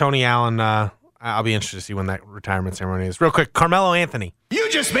 But yeah, Tony Allen, I'll be interested to see when that retirement ceremony is. Real quick, Carmelo Anthony.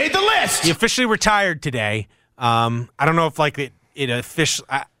 You just made the list. He officially retired today. I don't know if it officially.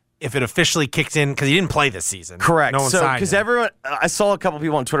 if it officially kicked in, because he didn't play this season. Correct. No one so signed because him. everyone, I saw a couple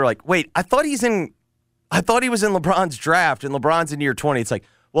people on Twitter like, wait, I thought he was in LeBron's draft and LeBron's in year 20. It's like,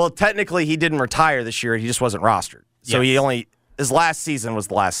 well, technically he didn't retire this year. He just wasn't rostered. So his last season was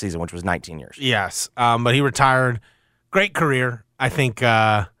the last season, which was 19 years. Yes, but he retired. Great career. I think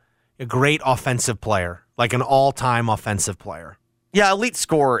a great offensive player, like an all-time offensive player. Yeah, elite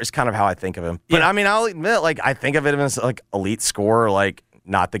scorer is kind of how I think of him. But Yeah. I mean, I'll admit, like, I think of him as like elite scorer, like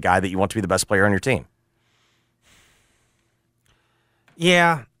not the guy that you want to be the best player on your team.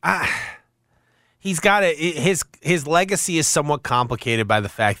 Yeah, he's got his legacy is somewhat complicated by the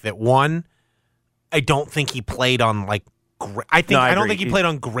fact that one, I don't think he played on like I don't think he played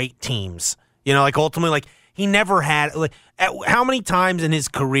on great teams. You know, like ultimately, like he never had. Like, how many times in his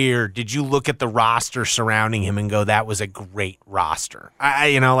career did you look at the roster surrounding him and go, "That was a great roster"? No,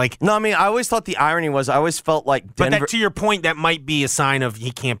 I mean, I always thought the irony was I always felt like Denver. But that, to your point, that might be a sign of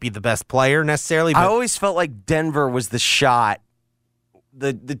he can't be the best player necessarily. But I always felt like Denver was the shot.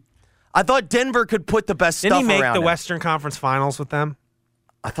 I thought Denver could put the best stuff around him. Didn't he make the Western Conference Finals with them?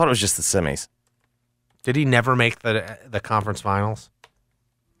 I thought it was just the semis. Did he never make the conference finals?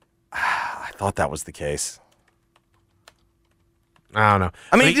 I thought that was the case. I don't know.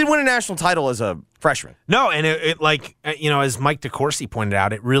 I mean, he did win a national title as a freshman. No, and it like, as Mike DeCourcy pointed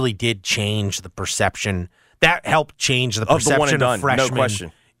out, it really did change the perception. That helped change the perception of freshmen no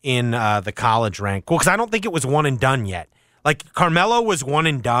question. In the college rank. Well, because I don't think it was one and done yet. Like, Carmelo was one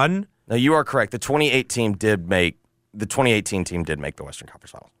and done. No, you are correct. The 2018 team did make the Western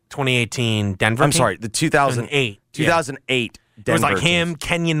Conference Finals. 2018 Denver. I'm sorry, the 2008. 2008 Denver. It was like him,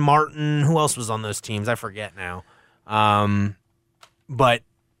 Kenyon Martin. Who else was on those teams? I forget now. But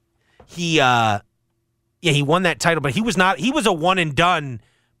he won that title. But he was not. He was a one and done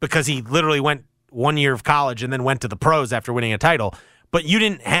because he literally went 1 year of college and then went to the pros after winning a title. But you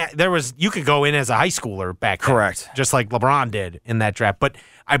didn't have. You could go in as a high schooler back then. Correct. Just like LeBron did in that draft. But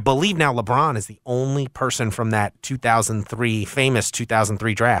I believe now LeBron is the only person from that famous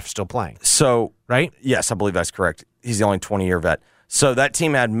 2003 draft still playing. So, right? Yes, I believe that's correct. He's the only 20-year vet. So that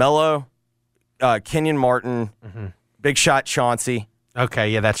team had Melo, Kenyon Martin, Big Shot Chauncey. Okay,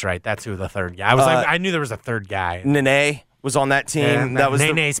 yeah, that's right. That's who the third guy. I knew there was a third guy. Nene was on that team. That was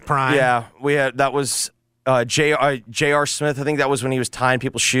Nene's prime. Yeah, that was J.R. Smith. I think that was when he was tying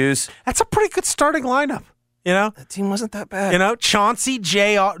people's shoes. That's a pretty good starting lineup. That team wasn't that bad. Chauncey,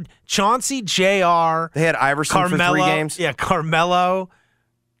 J.R. They had Iverson Carmelo, for 3 games. Yeah, Carmelo,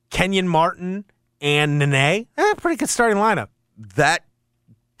 Kenyon Martin, and Nene. Pretty good starting lineup. That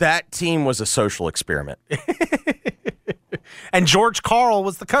team was a social experiment. And George Karl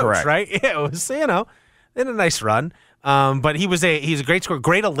was the coach, correct. Right? Yeah, it was, they had a nice run. But he's a great scorer,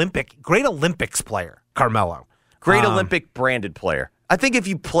 great Olympics player, Carmelo. Great Olympic branded player. I think if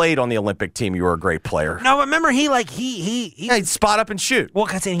you played on the Olympic team, you were a great player. No, but remember he'd spot up and shoot. Well,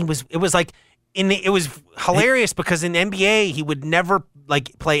 because it was hilarious because in NBA he would never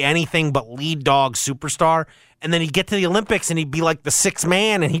play anything but lead dog superstar, and then he'd get to the Olympics and he'd be like the sixth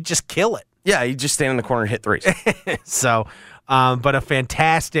man and he'd just kill it. Yeah, he'd just stand in the corner and hit threes. So, but a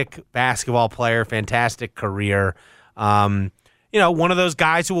fantastic basketball player, fantastic career. One of those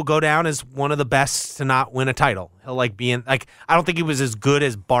guys who will go down as one of the best to not win a title. He'll I don't think he was as good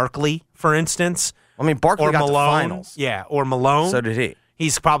as Barkley, for instance. I mean, Barkley got to finals. Yeah, or Malone. So did he.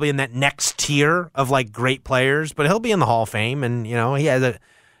 He's probably in that next tier of great players, but he'll be in the Hall of Fame. And he has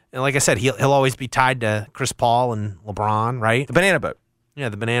like I said, he'll always be tied to Chris Paul and LeBron, right? The Banana Boat. Yeah,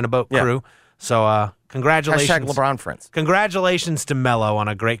 the Banana Boat crew. So congratulations, hashtag LeBron friends. Congratulations to Melo on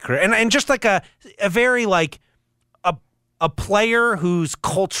a great career, and just a very a player whose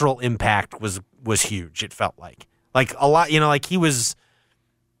cultural impact was huge. It felt like a lot. He was.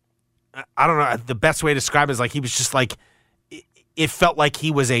 I don't know. The best way to describe it is he was just it felt like he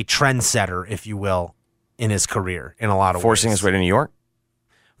was a trendsetter, if you will, in his career in a lot of ways. Forcing his way to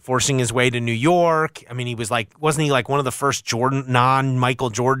New York. I mean, he was wasn't he one of the first non-Michael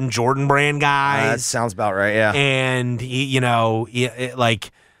Jordan brand guys? That sounds about right, yeah. And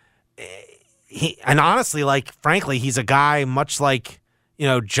and honestly, frankly, he's a guy much like,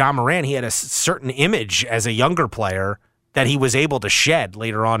 Ja Morant. He had a certain image as a younger player that he was able to shed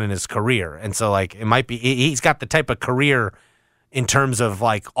later on in his career. And so, it might be, he's got the type of career in terms of,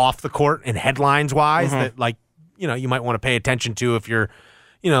 off the court and headlines-wise that, you might want to pay attention to if you're,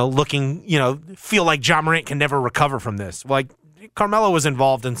 looking, feel like Ja Morant can never recover from this. Carmelo was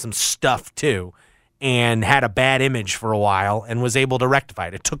involved in some stuff, too, and had a bad image for a while and was able to rectify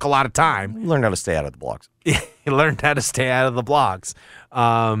it. It took a lot of time. He learned how to stay out of the blogs.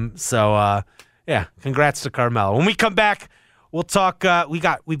 Yeah, congrats to Carmelo. When we come back, We'll talk. We've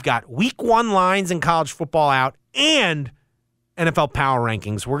got week 1 lines in college football out and NFL power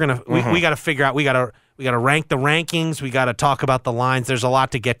rankings. We got to figure out. We got to rank the rankings. We got to talk about the lines. There's a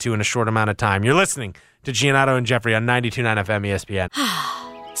lot to get to in a short amount of time. You're listening to Giannotto and Jeffrey on 92.9 FM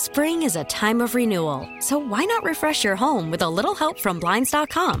ESPN. Spring is a time of renewal, so why not refresh your home with a little help from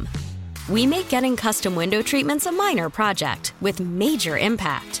Blinds.com? We make getting custom window treatments a minor project with major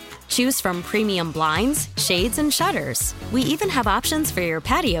impact. Choose from premium blinds, shades, and shutters. We even have options for your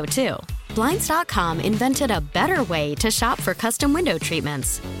patio, too. Blinds.com invented a better way to shop for custom window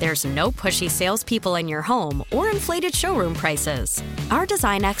treatments. There's no pushy salespeople in your home or inflated showroom prices. Our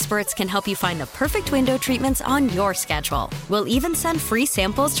design experts can help you find the perfect window treatments on your schedule. We'll even send free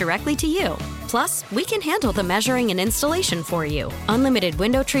samples directly to you. Plus, we can handle the measuring and installation for you. Unlimited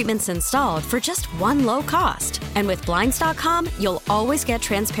window treatments installed for just one low cost. And with Blinds.com, you'll always get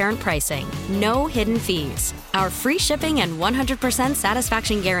transparent pricing. No hidden fees. Our free shipping and 100%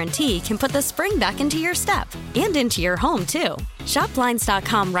 satisfaction guarantee can put the spring back into your step and into your home, too. Shop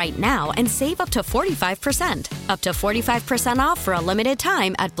Blinds.com right now and save up to 45%. Up to 45% off for a limited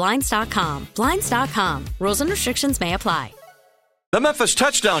time at Blinds.com. Blinds.com. Rules and restrictions may apply. The Memphis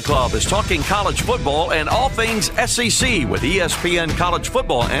Touchdown Club is talking college football and all things SEC with ESPN college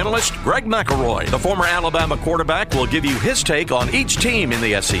football analyst Greg McElroy. The former Alabama quarterback will give you his take on each team in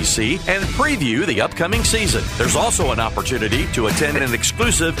the SEC and preview the upcoming season. There's also an opportunity to attend an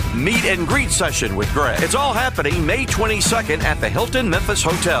exclusive meet and greet session with Greg. It's all happening May 22nd at the Hilton Memphis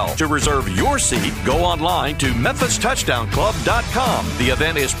Hotel. To reserve your seat, go online to memphistouchdownclub.com. The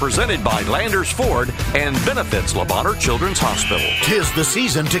event is presented by Landers Ford and benefits Le Bonheur Children's Hospital. 'Tis the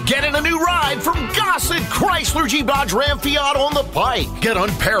season to get in a new ride from Gossett Chrysler Jeep Dodge Ram Fiat on the Pike. Get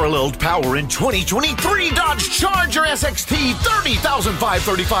unparalleled power in 2023 Dodge Charger SXT,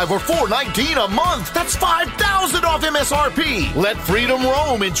 $30,535 or $419 a month. That's $5,000 off MSRP. Let freedom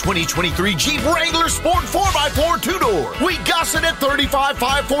roam in 2023 Jeep Wrangler Sport 4x4 2-door. We Gossett at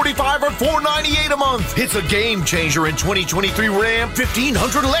 $35,545 or $498 a month. It's a game changer in 2023 Ram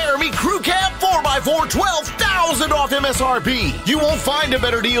 1500 Laramie Crew Cab 4x4, $12,000 off MSRP. You won't find a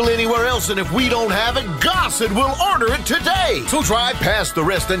better deal anywhere else, and if we don't have it, Gossett will order it today. So drive past the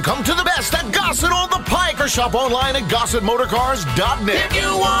rest and come to the best at Gossett on the Pike or shop online at GossettMotorCars.net. If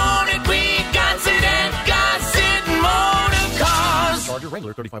you want it, we got it at Gossett Motorcars. Charger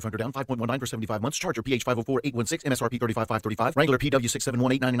Wrangler 3500 down, 5.19 for 75 months. Charger PH 504-816, MSRP 35,535. Wrangler PW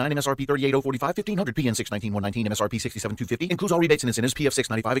 671,899, MSRP 38,045. 1500 PN 619,119, MSRP 67,250. Includes all rebates and incentives. PF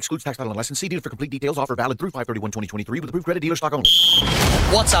 695 excludes tax, title, and license. See dealer for complete details. Offer valid through 5/31/2023 with approved credit dealer stock only.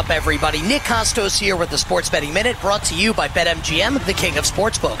 What's up, everybody? Nick Costos here with the Sports Betting Minute, brought to you by BetMGM, the king of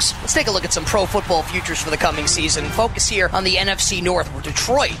sportsbooks. Let's take a look at some pro football futures for the coming season. Focus here on the NFC North, where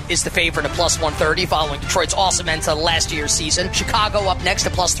Detroit is the favorite at plus 130, following Detroit's awesome end to last year's season. Chicago up next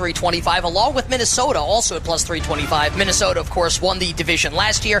at plus 325, along with Minnesota, also at plus 325. Minnesota, of course, won the division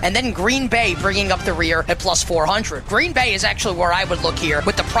last year, and then Green Bay bringing up the rear at plus 400. Green Bay is actually where I would look here,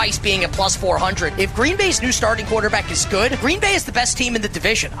 with the price being at plus 400. If Green Bay's new starting quarterback is good, Green Bay is the best team in the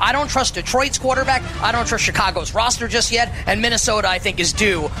division. I don't trust Detroit's quarterback. I don't trust Chicago's roster just yet. And Minnesota, I think, is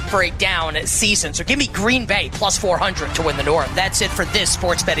due for a down season. So give me Green Bay plus 400 to win the North. That's it for this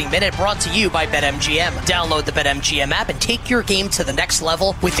Sports Betting Minute, brought to you by BetMGM. Download the BetMGM app and take your game to the next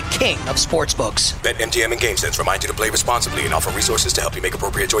level with the king of sportsbooks. BetMGM and GameSense remind you to play responsibly and offer resources to help you make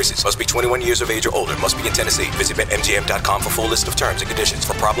appropriate choices. Must be 21 years of age or older. Must be in Tennessee. Visit BetMGM.com for full list of terms and conditions.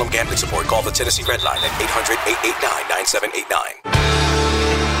 For problem gambling support, call the Tennessee Red Line at 800-889-9789.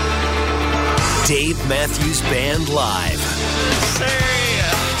 Dave Matthews Band Live.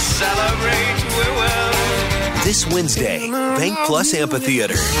 Celebrate, we will. This Wednesday, Bank Plus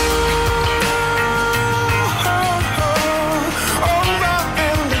Amphitheater.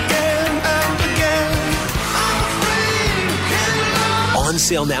 On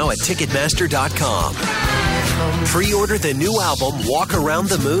sale now at Ticketmaster.com. Pre-order the new album Walk Around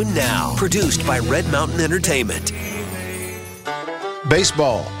the Moon now. Produced by Red Mountain Entertainment.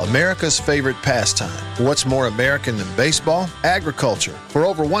 Baseball, America's favorite pastime. What's more American than baseball? Agriculture. For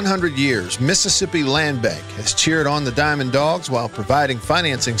over 100 years, Mississippi Land Bank has cheered on the Diamond Dogs while providing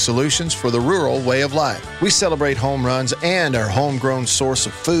financing solutions for the rural way of life. We celebrate home runs and our homegrown source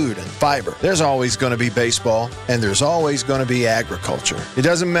of food and fiber. There's always going to be baseball, and there's always going to be agriculture. It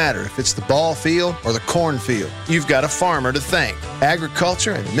doesn't matter if it's the ball field or the cornfield. You've got a farmer to thank.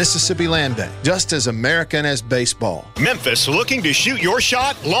 Agriculture and Mississippi Land Bank, just as American as baseball. Memphis, looking to shoot your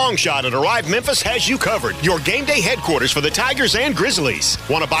shot? Long Shot at Arrive Memphis has you covered. covered. Your game day headquarters for the Tigers and Grizzlies.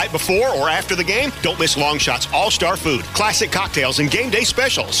 Want to buy it before or after the game? Don't miss Longshot's all-star food, classic cocktails, and game day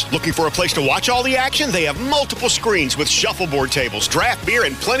specials. Looking for a place to watch all the action? They have multiple screens with shuffleboard tables, draft beer,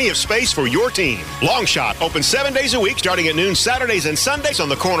 and plenty of space for your team. Longshot open 7 days a week, starting at noon Saturdays and Sundays on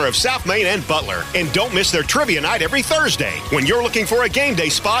the corner of South Main and Butler. And don't miss their trivia night every Thursday. When you're looking for a game day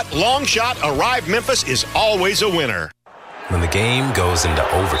spot, Longshot Arrive Memphis is always a winner. When the game goes into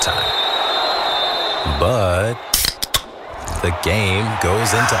overtime. But the game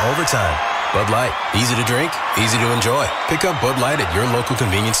goes into overtime. Bud Light. Easy to drink, easy to enjoy. Pick up Bud Light at your local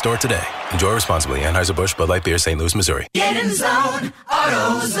convenience store today. Enjoy responsibly. Anheuser-Busch Bud Light Beer, St. Louis, Missouri. Get in zone,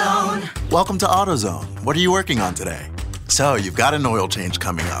 AutoZone. Welcome to AutoZone. What are you working on today? So, you've got an oil change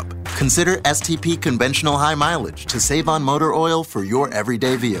coming up. Consider STP Conventional High Mileage to save on motor oil for your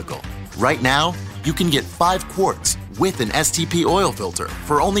everyday vehicle. Right now, you can get 5 quarts with an STP oil filter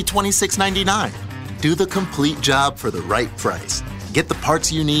for only $26.99. Do the complete job for the right price. Get the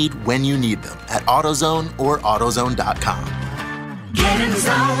parts you need when you need them at AutoZone or AutoZone.com. Get in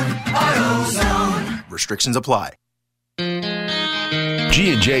zone, AutoZone. Restrictions apply.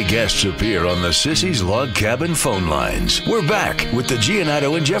 G&J guests appear on the Sissy's Log Cabin phone lines. We're back with the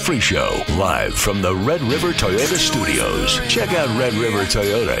Giannato and Jeffrey Show, live from the Red River Toyota Studios. Check out Red River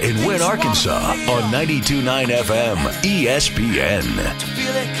Toyota in Wynn, Arkansas on 92.9 FM ESPN.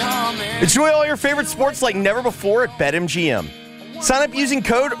 Enjoy all your favorite sports like never before at BetMGM. Sign up using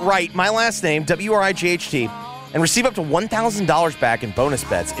code WRIGHT, my last name, WRIGHT, and receive up to $1,000 back in bonus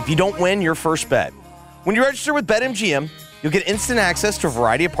bets if you don't win your first bet. When you register with BetMGM, you'll get instant access to a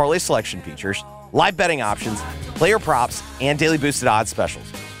variety of parlay selection features, live betting options, player props, and daily boosted odds specials.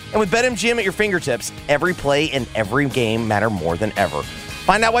 And with BetMGM at your fingertips, every play and every game matter more than ever.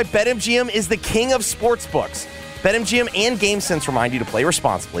 Find out why BetMGM is the king of sportsbooks. BetMGM and GameSense remind you to play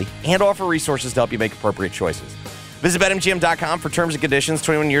responsibly and offer resources to help you make appropriate choices. Visit BetMGM.com for terms and conditions.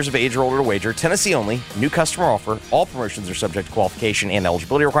 21 years of age or older to wager. Tennessee only. New customer offer. All promotions are subject to qualification and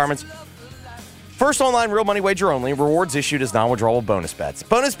eligibility requirements. First online real money wager only. Rewards issued as non-withdrawable bonus bets.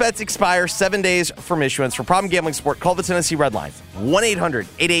 Bonus bets expire 7 days from issuance. For problem gambling support, call the Tennessee Red Lines.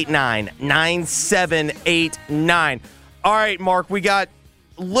 1-800-889-9789. All right, Mark, we got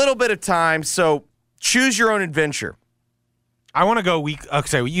a little bit of time, so choose your own adventure. I want to go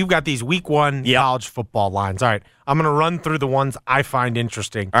okay, you've got these week 1 college football lines. All right, I'm going to run through the ones I find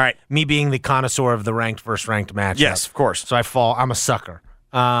interesting. All right. Me being the connoisseur of the ranked versus ranked matchup. Yes, of course. So I'm a sucker.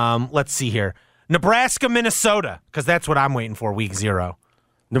 Let's see here. Nebraska, Minnesota, because that's what I'm waiting for, week 0.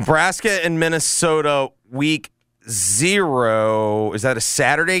 Nebraska and Minnesota, week 0. Is that a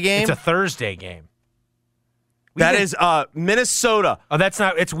Saturday game? It's a Thursday game. That is Minnesota. Oh, that's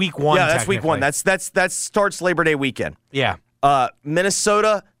not. It's week 1. Yeah, that's week 1. That starts Labor Day weekend. Yeah.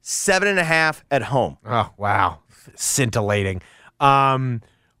 Minnesota 7.5 at home. Oh wow, scintillating.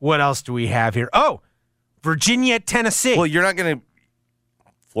 What else do we have here? Oh, Virginia at Tennessee. Well, you're not going to.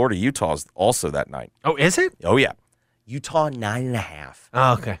 Florida, Utah's also that night. Oh, is it? Oh, yeah. Utah 9.5.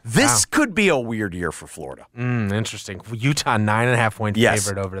 Oh, okay. This could be a weird year for Florida. Interesting. Utah 9.5 point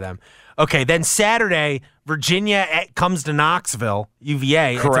favorite over them. Okay, then Saturday, Virginia comes to Knoxville,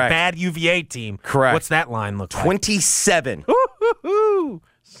 UVA. Correct. It's a bad UVA team. Correct. What's that line look like? 27.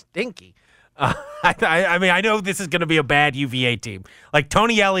 Stinky. I mean, I know this is going to be a bad UVA team. Like,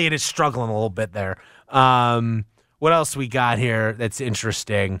 Tony Elliott is struggling a little bit there. What else we got here that's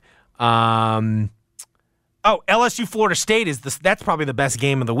interesting? LSU Florida State that's probably the best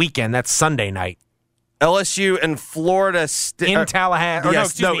game of the weekend. That's Sunday night. LSU and Florida State in Tallahassee.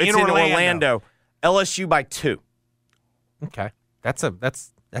 It's in Orlando. LSU by 2. Okay, that's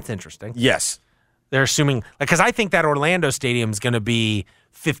interesting. Yes, they're assuming because I think that Orlando stadium is going to be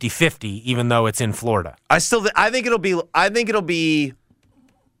 50-50, even though it's in Florida. I think it'll be like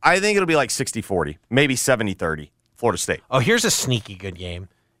 60-40, maybe 70-30. Florida State. Oh, here's a sneaky good game.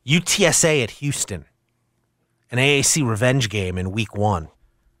 UTSA at Houston. An AAC revenge game in week 1.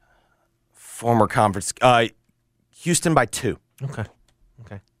 Former conference. Houston by 2. Okay.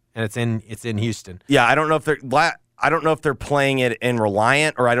 And it's in Houston. Yeah, I don't know if they're playing it in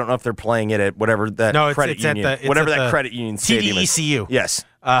Reliant or I don't know if they're playing it at whatever that credit union. Whatever that credit union stadium is. TDECU. Yes.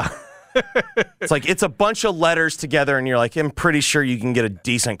 It's like it's a bunch of letters together, and you're like, I'm pretty sure you can get a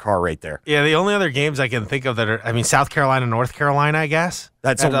decent car right there. Yeah, the only other games I can think of that are, South Carolina, North Carolina, I guess.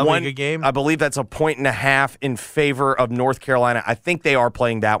 That's a good game. I believe that's a 1.5 in favor of North Carolina. I think they are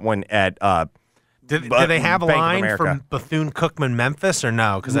playing that one at. Do they have a line from Bethune-Cookman, Memphis, or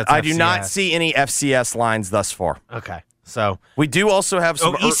no? Because I do not see any FCS lines thus far. Okay. So we do also have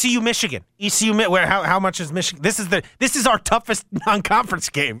some. ECU, Michigan. Where? How much is Michigan? This is our toughest non-conference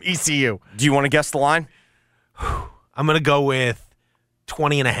game. ECU. Do you want to guess the line? I'm going to go with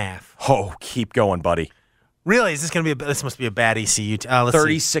 20.5. Oh, keep going, buddy. Really? Is this going to be? This must be a bad ECU.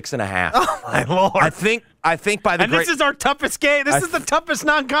 36.5. Oh my Lord! I think by the this is our toughest game. This is the toughest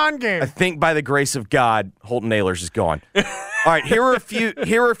non-con game. I think by the grace of God, Holton Ahlers is gone. All right, here are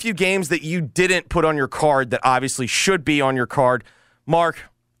a few games that you didn't put on your card that obviously should be on your card. Mark,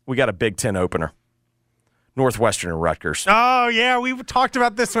 we got a Big Ten opener. Northwestern and Rutgers. Oh yeah, we talked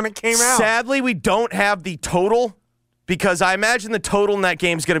about this when it came out. Sadly, we don't have the total. Because I imagine the total in that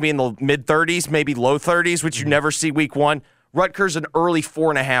game is going to be in the mid-30s, maybe low 30s, which you never see week one. Rutgers an early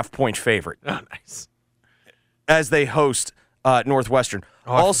 4.5-point favorite. Oh, nice. As they host Northwestern.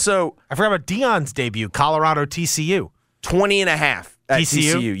 I forgot about Deion's debut, Colorado TCU. 20.5 at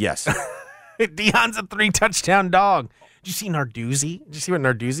TCU? Yes. Deion's a 3-touchdown dog. Did you see Narduzzi? Did you see what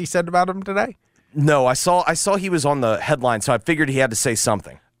Narduzzi said about him today? No, I saw he was on the headline, so I figured he had to say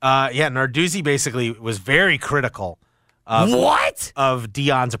something. Narduzzi basically was very critical of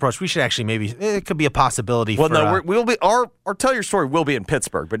Deion's approach. We should actually it could be a possibility. Well, we'll be our Tell Your Story will be in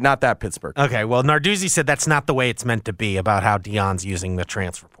Pittsburgh, but not that Pittsburgh. Okay, well, Narduzzi said that's not the way it's meant to be about how Deion's using the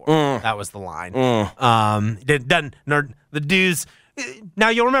transfer portal. That was the line. The dudes. Now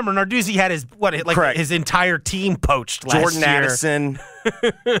you'll remember Narduzzi had his entire team poached last Jordan year. Addison,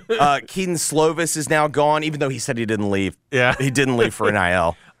 Keaton Slovis is now gone, even though he said he didn't leave. Yeah, he didn't leave for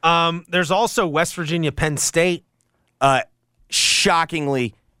NIL. There's also West Virginia, Penn State.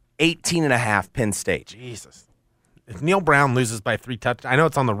 Shockingly, 18.5 Penn State. Jesus. If Neil Brown loses by 3 touchdowns, I know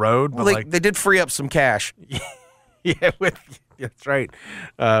it's on the road, but they did free up some cash. That's right.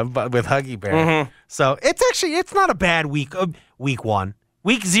 But with Huggy Bear. Mm-hmm. So it's not a bad week. Week 1.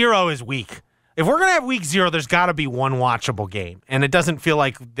 Week 0 is weak. If we're going to have week 0, there's got to be one watchable game. And it doesn't feel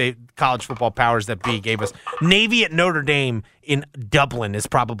like the college football powers that be gave us. Navy at Notre Dame in Dublin is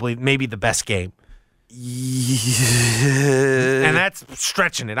maybe the best game. And that's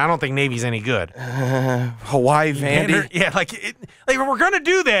stretching it. I don't think Navy's any good. Hawaii Vandy. If we're going to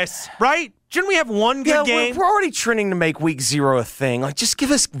do this, right? Shouldn't we have one good game? We're already trending to make week 0 a thing. Just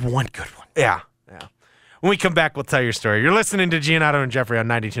give us one good one. Yeah. When we come back, we'll tell your story. You're listening to Giannato and Jeffrey on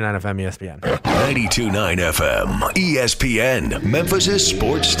 92.9 FM ESPN. 92.9 FM ESPN, Memphis'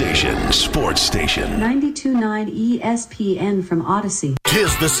 sports station. 92.9 ESPN from Odyssey.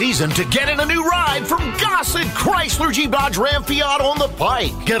 'Tis the season to get in a new ride from Gossett Chrysler Jeep Dodge Ram Fiat on the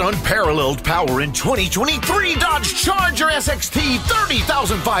Pike. Get unparalleled power in 2023 Dodge Charger SXT,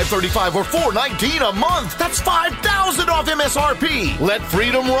 $30,535 or $419 a month. That's $5,000 off MSRP. Let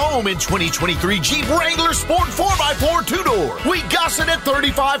freedom roam in 2023 Jeep Wrangler Sport 4x4 2-door. We Gossett at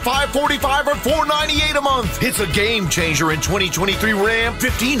 $35,545 or $498 a month. It's a game changer in 2023 Ram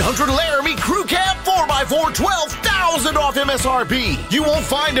 1500 Laramie Crew Cab 4x4, $12,000 off MSRP. You won't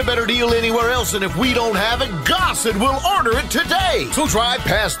find a better deal anywhere else, and if we don't have it, Gossett will order it today. So drive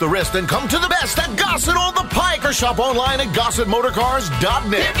past the rest and come to the best at Gossett on the Pike or shop online at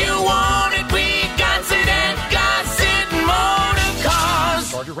GossettMotorcars.net. If you want it, we got it at Gossett Motorcars.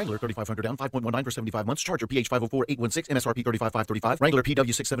 Charger Wrangler 3500 down, 5.19 for 75 months. Charger PH 504-816, MSRP 35,535. Wrangler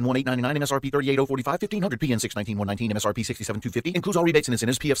PW 671,899, MSRP 38,045. 1500 PN 619,119, MSRP 67,250. Includes all rebates and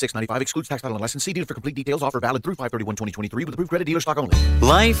incentives. PF 695 excludes tax, title, and license. See dealer for complete details. Offer valid through 5/31/2023 with approved credit dealer stock only.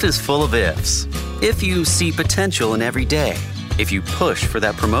 Life is full of ifs. If you see potential in every day, if you push for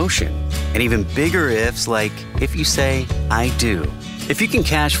that promotion, and even bigger ifs like if you say, I do. If you can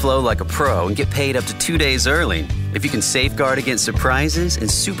cash flow like a pro and get paid up to 2 days early, if you can safeguard against surprises and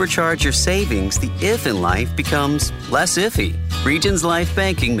supercharge your savings, the if in life becomes less iffy. Regions Life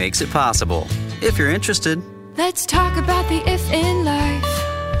Banking makes it possible. If you're interested. Let's talk about the if in life.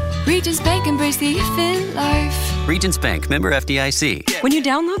 Regions Bank, embrace the if in life. Regions Bank, member FDIC. When you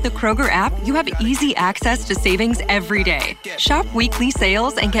download the Kroger app, you have easy access to savings every day. Shop weekly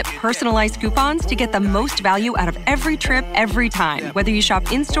sales and get personalized coupons to get the most value out of every trip, every time, whether you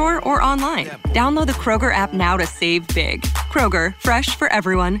shop in-store or online. Download the Kroger app now to save big. Kroger, fresh for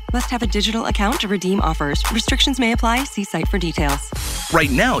everyone. Must have a digital account to redeem offers. Restrictions may apply. See site for details. Right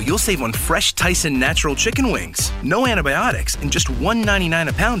now, you'll save on fresh Tyson natural chicken wings. No antibiotics and just $1.99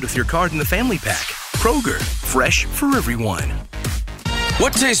 a pound with your card in the family pack. Kroger, fresh for everyone.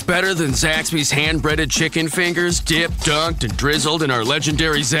 What tastes better than Zaxby's hand-breaded chicken fingers, dipped, dunked, and drizzled in our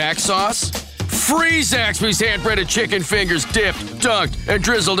legendary Zax sauce? Free Zaxby's hand-breaded chicken fingers dipped, dunked, and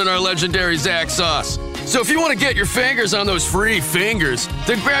drizzled in our legendary Zax sauce. So if you want to get your fingers on those free fingers,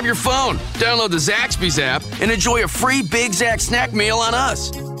 then grab your phone, download the Zaxby's app, and enjoy a free Big Zax snack meal on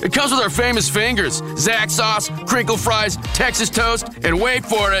us. It comes with our famous fingers, Zax sauce, crinkle fries, Texas toast, and wait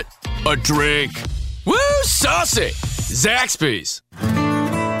for it, a drink. Woo, saucy! Zaxby's.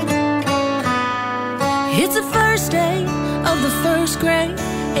 It's the first day of the first grade,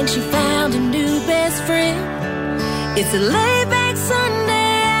 and she found a new best friend. It's a laid-back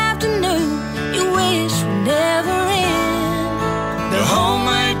Sunday afternoon you wish would never end. The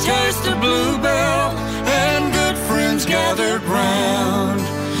homemade taste of Bluebell and good friends gathered round.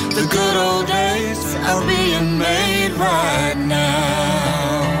 The good old days are being made right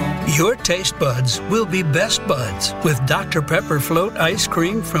now. Your taste buds will be best buds with Dr. Pepper Float Ice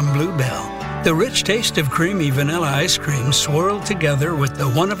Cream from Bluebell. The rich taste of creamy vanilla ice cream swirled together with the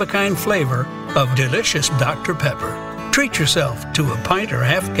one-of-a-kind flavor of delicious Dr. Pepper. Treat yourself to a pint or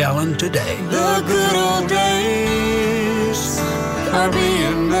half-gallon today. The good old days are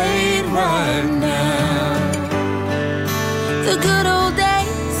being made right now. The good old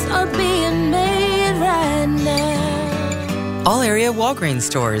days are being made right now. All area Walgreens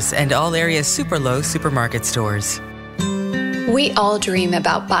stores and all area Super Low supermarket stores. We all dream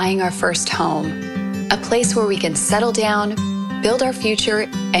about buying our first home, a place where we can settle down, build our future,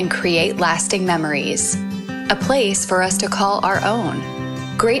 and create lasting memories. A place for us to call our own.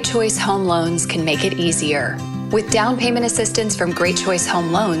 Great Choice Home Loans can make it easier. With down payment assistance from Great Choice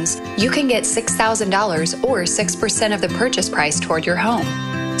Home Loans, you can get $6,000 or 6% of the purchase price toward your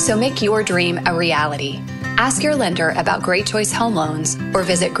home. So make your dream a reality. Ask your lender about Great Choice Home Loans or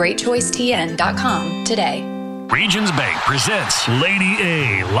visit greatchoicetn.com today. Regions Bank presents Lady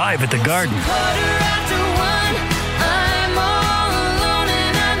A live at the Garden.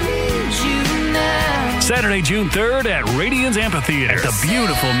 Saturday, June 3rd at Radiance Amphitheater at the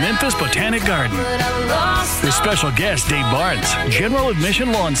beautiful Memphis Botanic Garden. With special guest Dave Barnes. General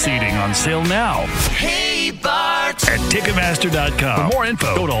admission lawn seating on sale now. Hey, Bart. At Ticketmaster.com. For more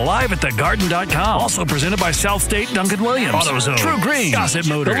info, go to liveatthegarden.com. Also presented by South State Duncan Williams, AutoZone, True Green, Gossett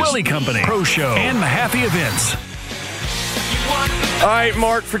Motors, The Willie Company, Pro Show, and Mahaffey Events. All right,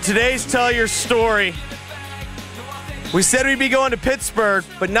 Mark, for today's Tell Your Story, we said we'd be going to Pittsburgh,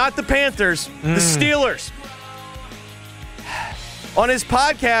 but not the Panthers, the Steelers. On his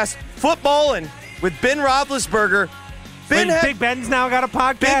podcast, Footballin' with Ben Roethlisberger, Big Ben's now got a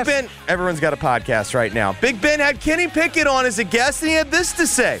podcast? Big Ben, everyone's got a podcast right now. Big Ben had Kenny Pickett on as a guest, and he had this to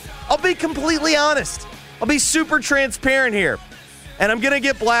say. I'll be completely honest. I'll be super transparent here, and I'm going to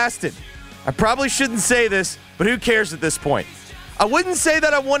get blasted. I probably shouldn't say this, but who cares at this point? I wouldn't say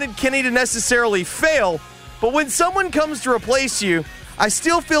that I wanted Kenny to necessarily fail, but when someone comes to replace you, I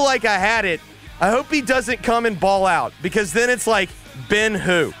still feel like I had it. I hope he doesn't come and ball out, because then it's like, Ben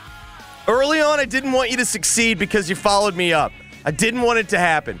who? Early on, I didn't want you to succeed because you followed me up. I didn't want it to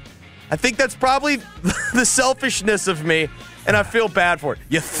happen. I think that's probably the selfishness of me, and I feel bad for it.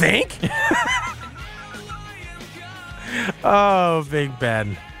 You think? Oh, Big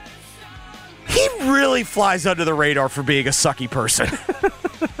Ben. He really flies under the radar for being a sucky person.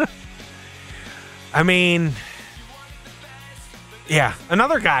 I mean, yeah,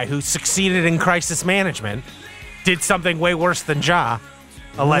 another guy who succeeded in crisis management did something way worse than Ja.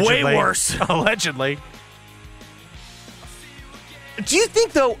 Allegedly. Way worse. Allegedly. Do you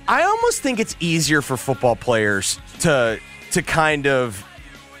think, though, I almost think it's easier for football players to kind of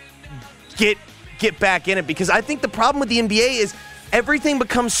get back in it, because I think the problem with the NBA is everything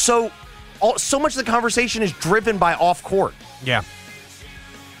becomes so much of the conversation is driven by off court. Yeah.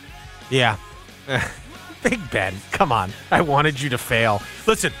 Yeah. Big Ben, come on. I wanted you to fail.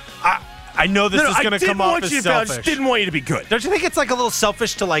 Listen, I know this is going to come off as selfish. I just didn't want you to be good. Don't you think it's like a little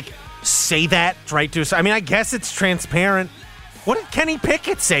selfish to like say that right to us? I mean, I guess it's transparent. What did Kenny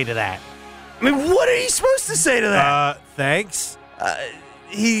Pickett say to that? I mean, what are you supposed to say to that? Thanks.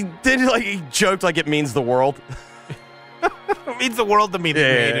 He joked like it means the world. It means the world to me that you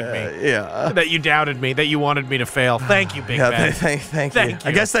hated me. Yeah. That you doubted me, that you wanted me to fail. Thank you, Big Ben. Thank you.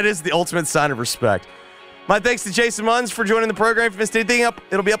 I guess that is the ultimate sign of respect. My thanks to Jason Munns for joining the program. If you missed anything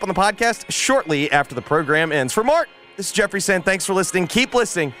it'll be up on the podcast shortly after the program ends. For Mark, this is Jeffrey saying thanks for listening. Keep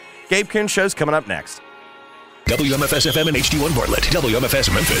listening. Gabe Kuhn Show's coming up next. WMFS-FM and HD1 Bartlett.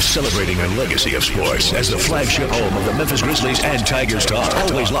 WMFS Memphis, celebrating a legacy of sports as the flagship home of the Memphis Grizzlies and Tigers talk.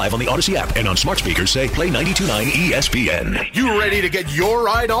 Always live on the Odyssey app and on smart speakers. Say Play 92.9 ESPN. You ready to get your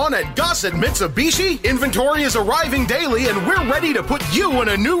ride on at Gossett Mitsubishi? Inventory is arriving daily, and we're ready to put you in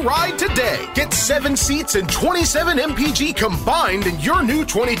a new ride today. Get 7 seats and 27 MPG combined in your new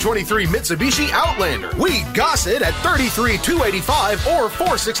 2023 Mitsubishi Outlander. We Gossett at $33,285 or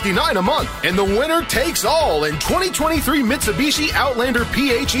 $469 a month, and the winner takes all in 2023 Mitsubishi Outlander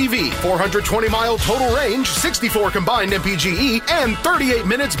PHEV. 420-mile total range, 64 combined MPGe, and 38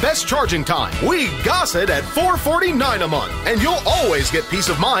 minutes best charging time. We goss it at $449 a month. And you'll always get peace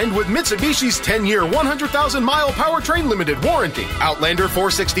of mind with Mitsubishi's 10-year, 100,000-mile powertrain limited warranty. Outlander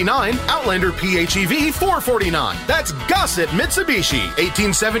 $469, Outlander PHEV $449. That's Gossett Mitsubishi,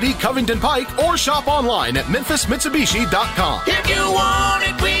 1870 Covington Pike, or shop online at memphismitsubishi.com. If you want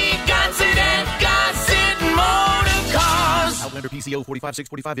it, we got it at Gossett Motor Cars. Outlander PCO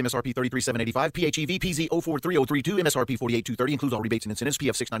 45645, MSRP 33785, PHEV PZ 043032, MSRP 48230, includes all rebates and incentives,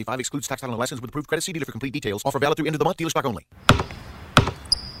 PF 695, excludes tax title and license with approved credit. See dealer for complete details. Offer valid through end of the month, dealer stock only.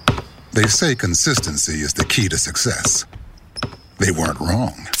 They say consistency is the key to success. They weren't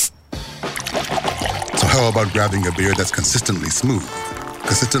wrong. So how about grabbing a beer that's consistently smooth,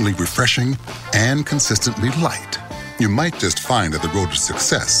 consistently refreshing, and consistently light? You might just find that the road to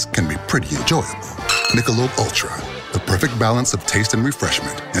success can be pretty enjoyable. Michelob Ultra, the perfect balance of taste and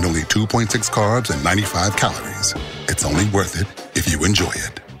refreshment, and only 2.6 carbs and 95 calories. It's only worth it if you enjoy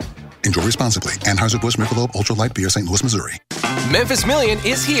it. Enjoy responsibly. Anheuser-Busch Michelob Ultra Light Beer, St. Louis, Missouri. Memphis Million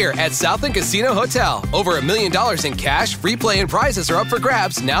is here at Southland Casino Hotel. Over $1 million in cash, free play, and prizes are up for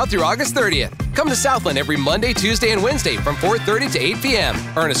grabs now through August 30th. Come to Southland every Monday, Tuesday, and Wednesday from 4:30 to 8 p.m.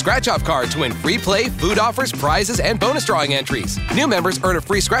 Earn a scratch-off card to win free play, food offers, prizes, and bonus drawing entries. New members earn a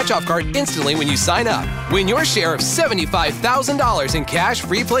free scratch-off card instantly when you sign up. Win your share of $75,000 in cash,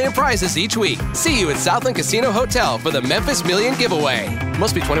 free play, and prizes each week. See you at Southland Casino Hotel for the Memphis Million giveaway.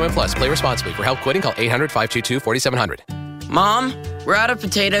 Must be 21 plus. Play responsibly. For help quitting, call 800-522-4700. Mom, we're out of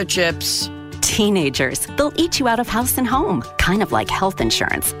potato chips. Teenagers, they'll eat you out of house and home, kind of like health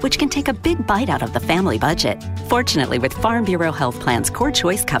insurance, which can take a big bite out of the family budget. Fortunately, with Farm Bureau Health Plan's Core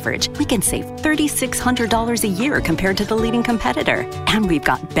Choice coverage, we can save $3,600 a year compared to the leading competitor. And we've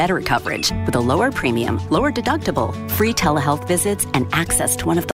got better coverage with a lower premium, lower deductible, free telehealth visits, and access to one of the